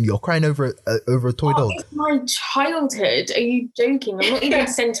teenager, Tim, you're crying over a toy doll. It's my childhood. Are you joking? I'm not even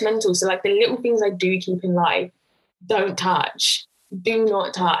sentimental. So like the little things I do keep in life, don't touch. Do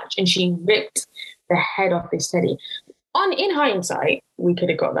not touch. And she ripped the head off this teddy. In hindsight, we could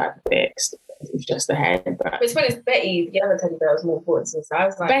have got that fixed. It was just the head. But it's when it's Betty, the other teddy bear was more important. So I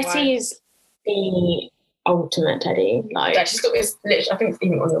was like, Betty is the ultimate teddy. Like she's got this. I think it's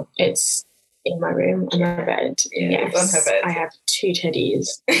even on your. It's in my room on my bed. Yes, it's on her bed. I have 2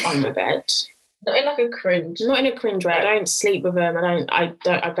 teddies on my bed. Not in like a cringe. Not in a cringe way. I don't sleep with them. I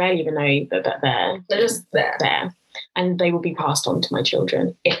barely even know that they're there. They're just there. And they will be passed on to my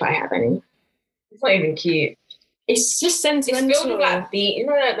children if I have any. It's not even cute. It's just sentimental. It's filled with like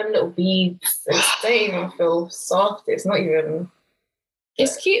like them little beads. It don't even feel soft. It's not even.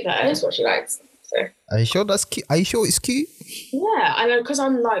 It's cute though. That's what she likes. So. Are you sure that's cute? Are you sure it's cute? Yeah, I know, because I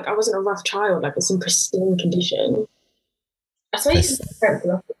wasn't a rough child. Like, it's in pristine condition. I saw you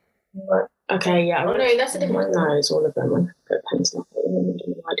pencil. Okay, yeah. Oh no, that's a different one. No, it's all of them. I put pencil.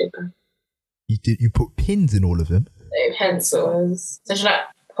 I did that. You put pins in all of them? Pencils. So should I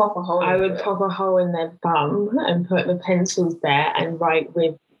pop a hole? I would pop a hole in their bum and put the pencils there and write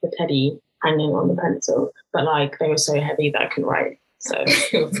with the teddy hanging on the pencil. But like they were so heavy that I couldn't write. So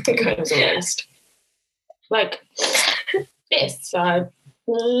it was a waste. Like this. So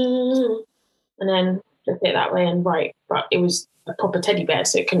and then flip it that way and write. But it was a proper teddy bear,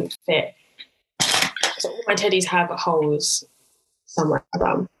 so it couldn't fit. So all my teddies have holes somewhere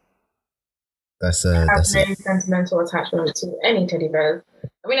around. That's I have no sentimental attachment to any teddy bears.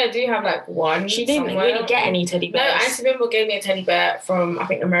 I mean, I do have like one. She didn't really get any teddy bears. No, Auntie Bimble gave me a teddy bear from, I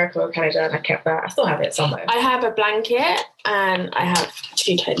think, America or Canada, and I kept that. I still have it somewhere. I have a blanket and I have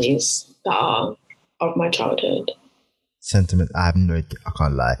 2 teddies that are of my childhood. Sentiment. I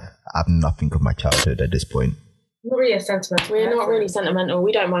can't lie. I have nothing of my childhood at this point. Not really a sentimental. We're not really sentimental.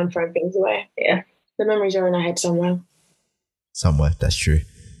 We don't mind throwing things away. Yeah. The memories are in our head somewhere. Somewhere, that's true.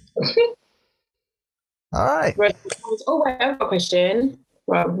 All right. Oh, wait, I've got a question.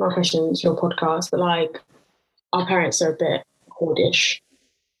 Well, my question is your podcast, but like, our parents are a bit hoardish.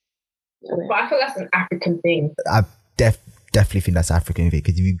 But I feel that's an African thing. I definitely think that's African thing,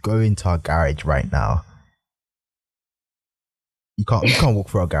 because if you go into our garage right now, you can't walk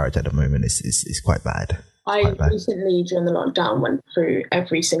through our garage at the moment. It's quite bad. I recently, during the lockdown, went through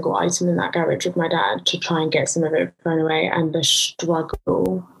every single item in that garage with my dad to try and get some of it thrown away, and the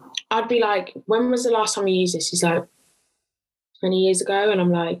struggle. I'd be like, when was the last time you used this? He's like, 20 years ago. And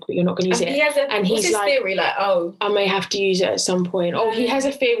I'm like, but you're not going to use it. And he's his like, theory? Like, oh, I may have to use it at some point. Oh, he has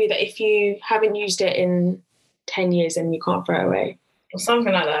a theory that if you haven't used it in 10 years, then you can't throw it away. Or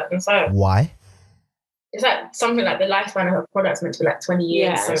something like that. And so, why? It's like something like the lifespan of a product's meant to be like 20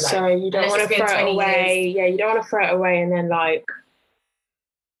 years. Yeah, so you don't want to throw it away. Yeah, you don't want to throw it away and then like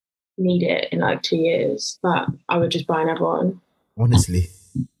need it in like 2 years. But I would just buy another one. Honestly.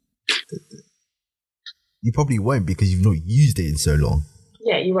 You probably won't, because you've not used it in so long.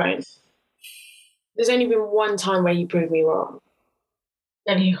 Yeah, you won't. There's only been one time where you proved me wrong.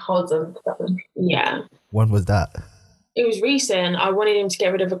 And he holds on to that one. Yeah. When was that? It was recent. I wanted him to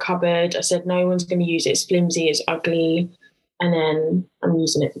get rid of a cupboard. I said, no one's going to use it. It's flimsy, it's ugly. And then I'm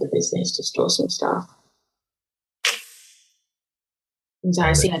using it for the business to store some stuff. And so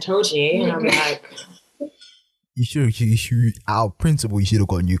I see, I told you. And I'm like... You should, out of principle, you should have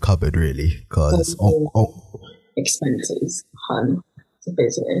got a new cupboard, really, because expenses, hun. It's a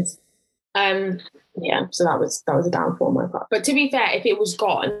business. Yeah, so that was a downfall on my part. But to be fair, if it was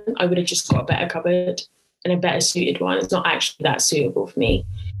gone, I would have just got a better cupboard and a better suited one. It's not actually that suitable for me.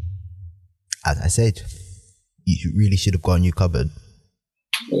 As I said, you really should have got a new cupboard.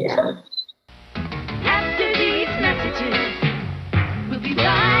 Yeah. After these messages, we'll be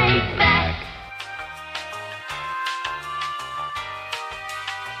right back.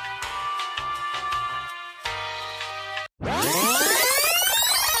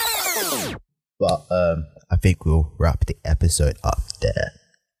 But I think we'll wrap the episode up there.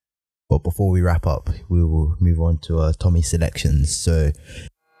 But before we wrap up, we will move on to Tommy's selections. So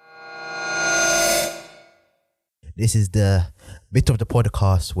this is the bit of the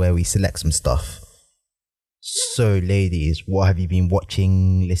podcast where we select some stuff. So ladies, what have you been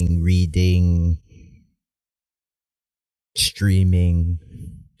watching, listening, reading, streaming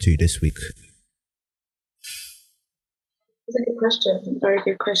to this week? It's a good question. Very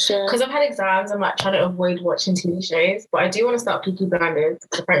good question. Because I've had exams, I'm like trying to avoid watching TV shows, but I do want to start Peaky Blinders,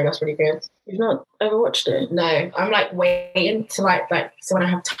 because apparently that's really good. You've not ever watched it? No, I'm like waiting to like so when I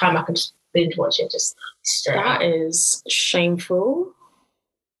have time I can just binge watch it just straight That out. is shameful.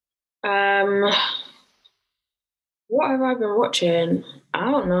 What have I been watching?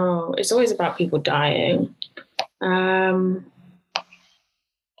 I don't know. It's always about people dying.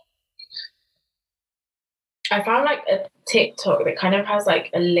 I found like a TikTok that kind of has like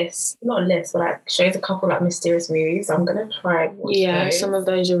a list, not a list, but like shows a couple like mysterious movies. I'm gonna try and watch those. Some of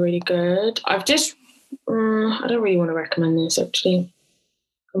those are really good. I've just, I don't really want to recommend this actually.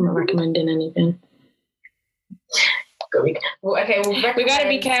 I'm not recommending anything. Well, okay, we'll We got to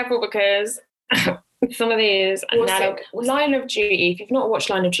be careful because some of these. Line of Duty. If you've not watched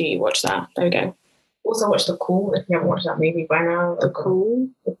Line of Duty, watch that. There we go. Also watch The Call if you haven't watched that movie by now. The Call.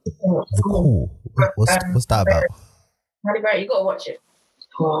 The Call. What's that about? Halle Berry, you gotta watch it.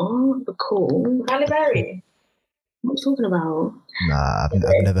 What? The Call. Halle Berry. What are you talking about? Nah,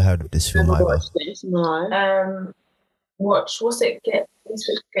 I've never heard of this film Never either. watched this. No. What's it? Get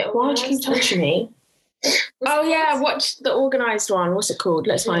Why do you keep touching me? Oh yeah, watch the organised one. What's it called?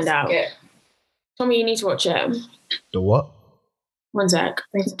 Let's find out. Tommy, you need to watch it. The what? One sec.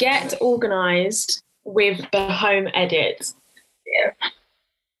 Get Organised with the home edit. Yeah.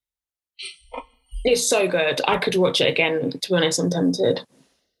 It's so good. I could watch it again. To be honest, I'm tempted.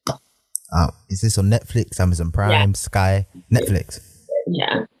 Is this on Netflix, Amazon Prime, Sky? Netflix?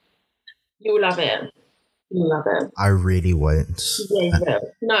 Yeah. You'll love it. You'll love it. I really won't. Yeah, you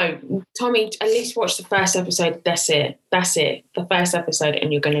will. No, Tommy, at least watch the first episode. That's it. The first episode,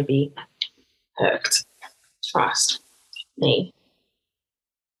 and you're going to be hooked. Trust me.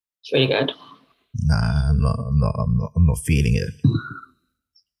 It's really good. Nah, I'm not feeling it.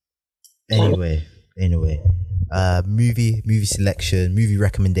 Anyway, movie selection, movie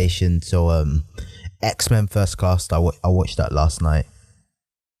recommendation. So, X-Men First Class. I watched that last night.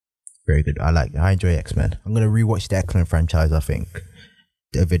 Very good. I enjoy X-Men. I'm gonna rewatch the X-Men franchise, I think,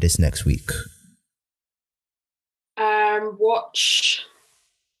 over this next week. Watch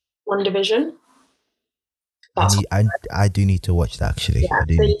One Division. I do need to watch that actually. Yeah,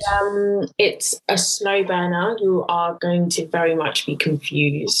 it's a slow burner. You are going to very much be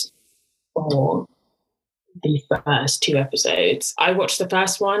confused for the first 2 episodes. I watched the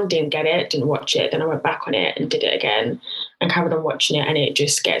first one, didn't get it, didn't watch it. Then I went back on it and did it again and carried on watching it, and it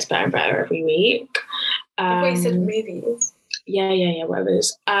just gets better and better every week. I thought you said movies. Yeah, whatever it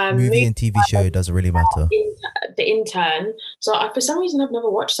is. Movie and TV show doesn't really matter. The Intern. So for some reason I've never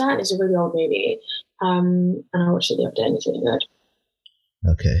watched that, and it's a really old movie. And I watched it the other day, and it's really good.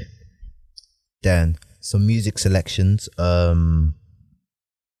 Okay. Then some music selections.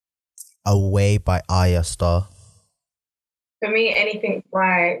 Away by Aya Star. For me, anything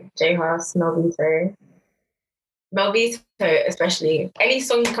by J House, Melvito, especially. Any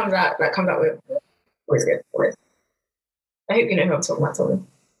song he comes out with, always good. Always. I hope you know who I'm talking about, Tommy.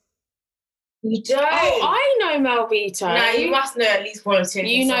 You don't? Oh, I know Melvito. No, you must know at least one or two.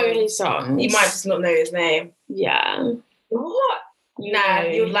 You know his songs. You might just not know his name. Yeah. What?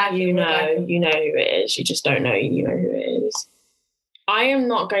 You'd like you know who it is. You just don't know. You know who it is. I am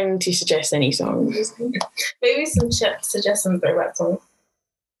not going to suggest any songs. Maybe some suggestions by rap songs.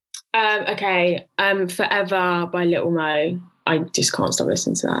 Okay. Forever by Little Mo. I just can't stop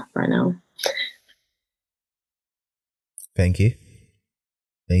listening to that right now. Thank you.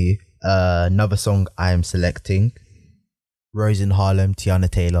 Another song I am selecting: Rose in Harlem, Tiana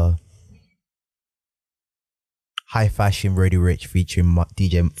Taylor. High Fashion, Roddy Ricch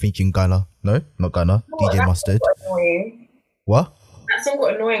featuring Gunna. No, not Gunna. DJ Mustard. What? That song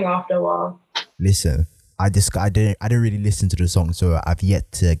got annoying after a while. Listen, I didn't really listen to the song, so I've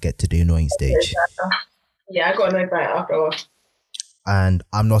yet to get to the annoying stage. Yeah, I got annoyed by it after a while. And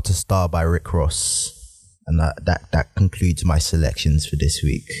I'm Not a Star by Rick Ross. And that concludes my selections for this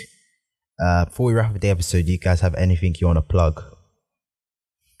week. Before we wrap up the episode, do you guys have anything you want to plug?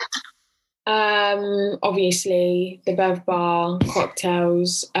 Obviously the Bev Bar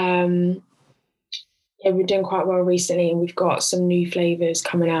cocktails. We're doing quite well recently, and we've got some new flavours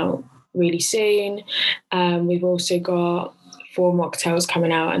coming out really soon. We've also got 4 mocktails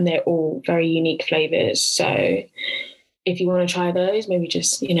coming out, and they're all very unique flavours. So if you want to try those, maybe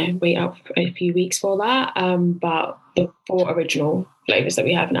just, wait up a few weeks for that. But the 4 original flavours that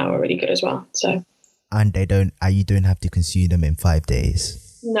we have now are really good as well. So. And you don't have to consume them in 5 days.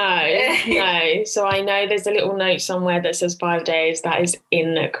 No. So I know there's a little note somewhere that says 5 days. That is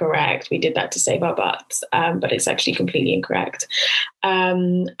incorrect. We did that to save our butts, but it's actually completely incorrect.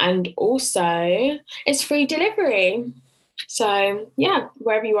 And also, it's free delivery. So, yeah,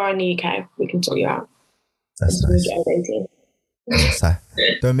 wherever you are in the UK, we can sort you out. That's nice. So,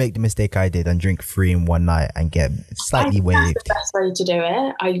 don't make the mistake I did and drink 3 in one night and get slightly waved. That's the best way to do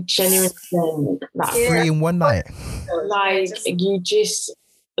it. I genuinely think that. 3 in one night.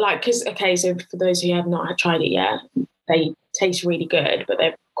 So for those who have not tried it yet, they taste really good, but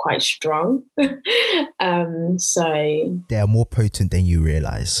they're quite strong. So they are more potent than you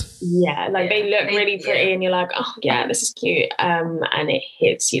realize. Yeah, they look really pretty, and you're like, oh yeah, this is cute. And it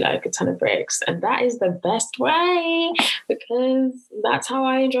hits you like a ton of bricks, and that is the best way, because that's how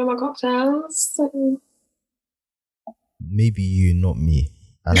I enjoy my cocktails. Maybe you, not me.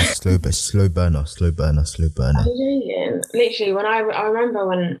 I like slow burner. Literally, when I remember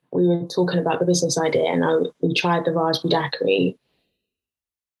when we were talking about the business idea, and we tried the raspberry daiquiri,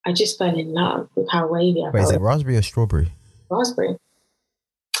 I just fell in love with how wavy I felt. Wait, is it raspberry or strawberry? Raspberry.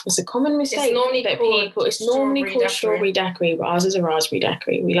 It's a common mistake. It's normally called strawberry daiquiri, but ours is a raspberry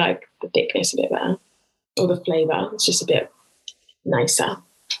daiquiri. We like the thickness a bit better, or the flavour. It's just a bit nicer.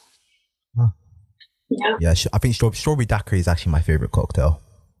 Huh. Yeah. I think strawberry daiquiri is actually my favourite cocktail.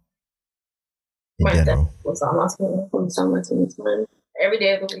 In general. Every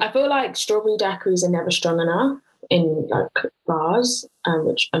day. I feel like strawberry daiquiris are never strong enough in bars,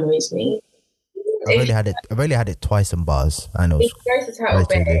 which annoys me. I've only had it twice in bars. I know. If you go to Turtle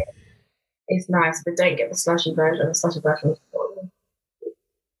Bay It's nice, but don't get the slushy version. The slushy version is boring.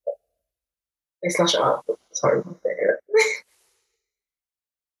 They slush it up. Sorry.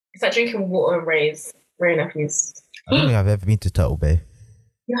 It's like drinking water and Ray nappies. I don't think I've ever been to Turtle Bay.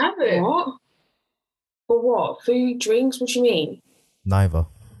 You haven't? What? For what? Food, drinks? What do you mean? Neither.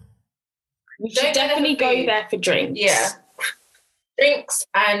 We Don't should go there definitely for go food. there for drinks. Yeah. Drinks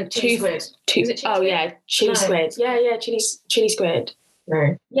and chili squid. Is it chili Oh squid? yeah, chili No. squid. Yeah, chili squid.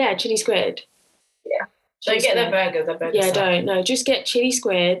 No. Yeah, chili squid. Yeah. Chili Don't get their squid. burgers. Their burgers Yeah, suck. don't. No, just get chili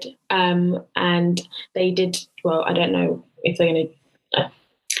squid. And they did, well, I don't know if they're going to,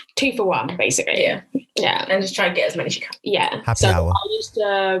 2 for 1, basically. Yeah. Yeah. And just try and get as many as you can. Yeah. Happy hour. I used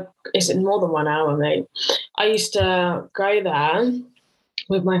to, it's more than 1 hour, mate. I used to go there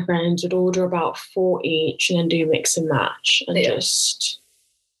with my friends, would order about 4 each and then do mix and match. And just,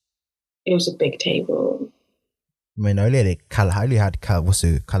 it was a big table. I mean, I only had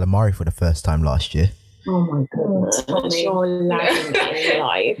calamari for the first time last year. Oh my goodness. Tommy. You're lagging in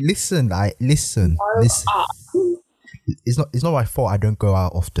life. Listen. It's not my fault I don't go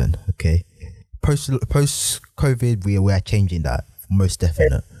out often, okay? Post COVID, we are changing that, most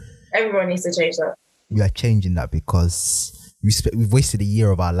definite. Everyone needs to change that. We are changing that because we've wasted a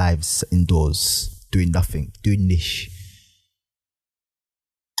year of our lives indoors doing nothing, doing niche.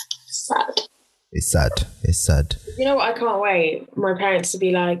 Sad. It's sad. You know what? I can't wait. My parents to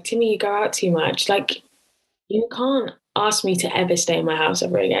be like, Timmy, you go out too much. Like, you can't ask me to ever stay in my house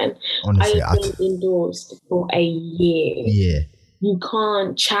ever again. Honestly, I have been indoors for a year. Yeah. You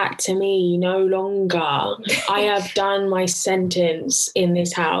can't chat to me no longer. I have done my sentence in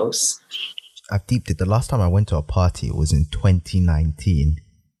this house. I've deeped it. The last time I went to a party, it was in 2019.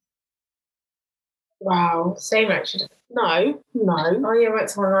 Wow. Same actually. No. Oh yeah, I went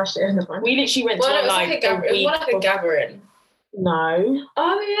to one last year. We literally went to Well, one it was like like a the gathering. It week was like a gathering. No.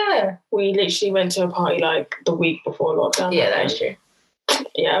 Oh yeah. We literally went to a party like the week before lockdown. Yeah, that's true.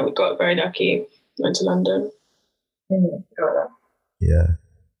 Yeah, we got very lucky. Went to London. Got that. Yeah.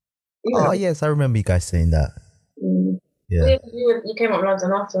 Oh yes, I remember you guys saying that. Yeah. You came up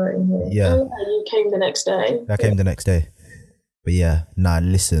London after it. Yeah. Oh, yeah, you came the next day. I came the next day. But yeah,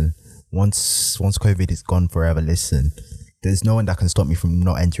 listen. Once COVID is gone forever, listen. There's no one that can stop me from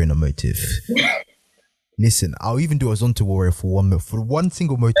not entering a motive. Listen, I'll even do a Zonta Warrior for one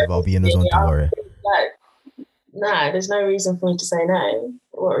single motive. I'll be in a Zonta Warrior. Nah, there's no reason for me to say no.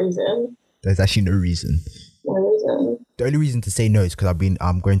 What reason? There's actually no reason. No reason. The only reason to say no is because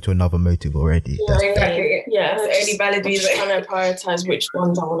I'm going to another motive already. Yeah, That's Exactly. Yeah, That's the only valid I'm reason. just trying to prioritise which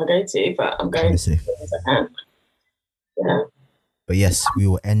ones I want to go to, but I'm going honestly. to as I can. Yeah. But yes, we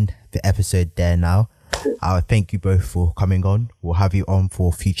will end the episode there now. I thank you both for coming on. We'll have you on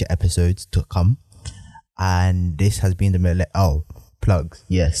for future episodes to come. And this has been the plugs.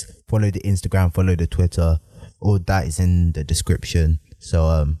 Yes, follow the Instagram, follow the Twitter. All that is in the description.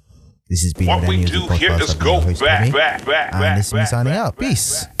 So this has been What we Millennials, do the here podcast. is I've been go your host, back, Tommy. back, back, And back, this is me back, signing back, out. back,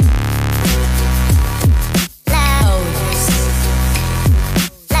 Peace.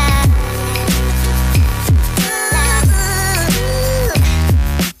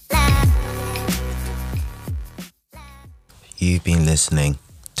 You've been listening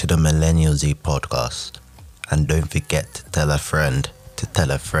to the Millennial Z podcast. And don't forget to tell a friend to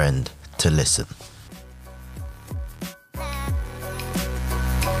tell a friend to listen.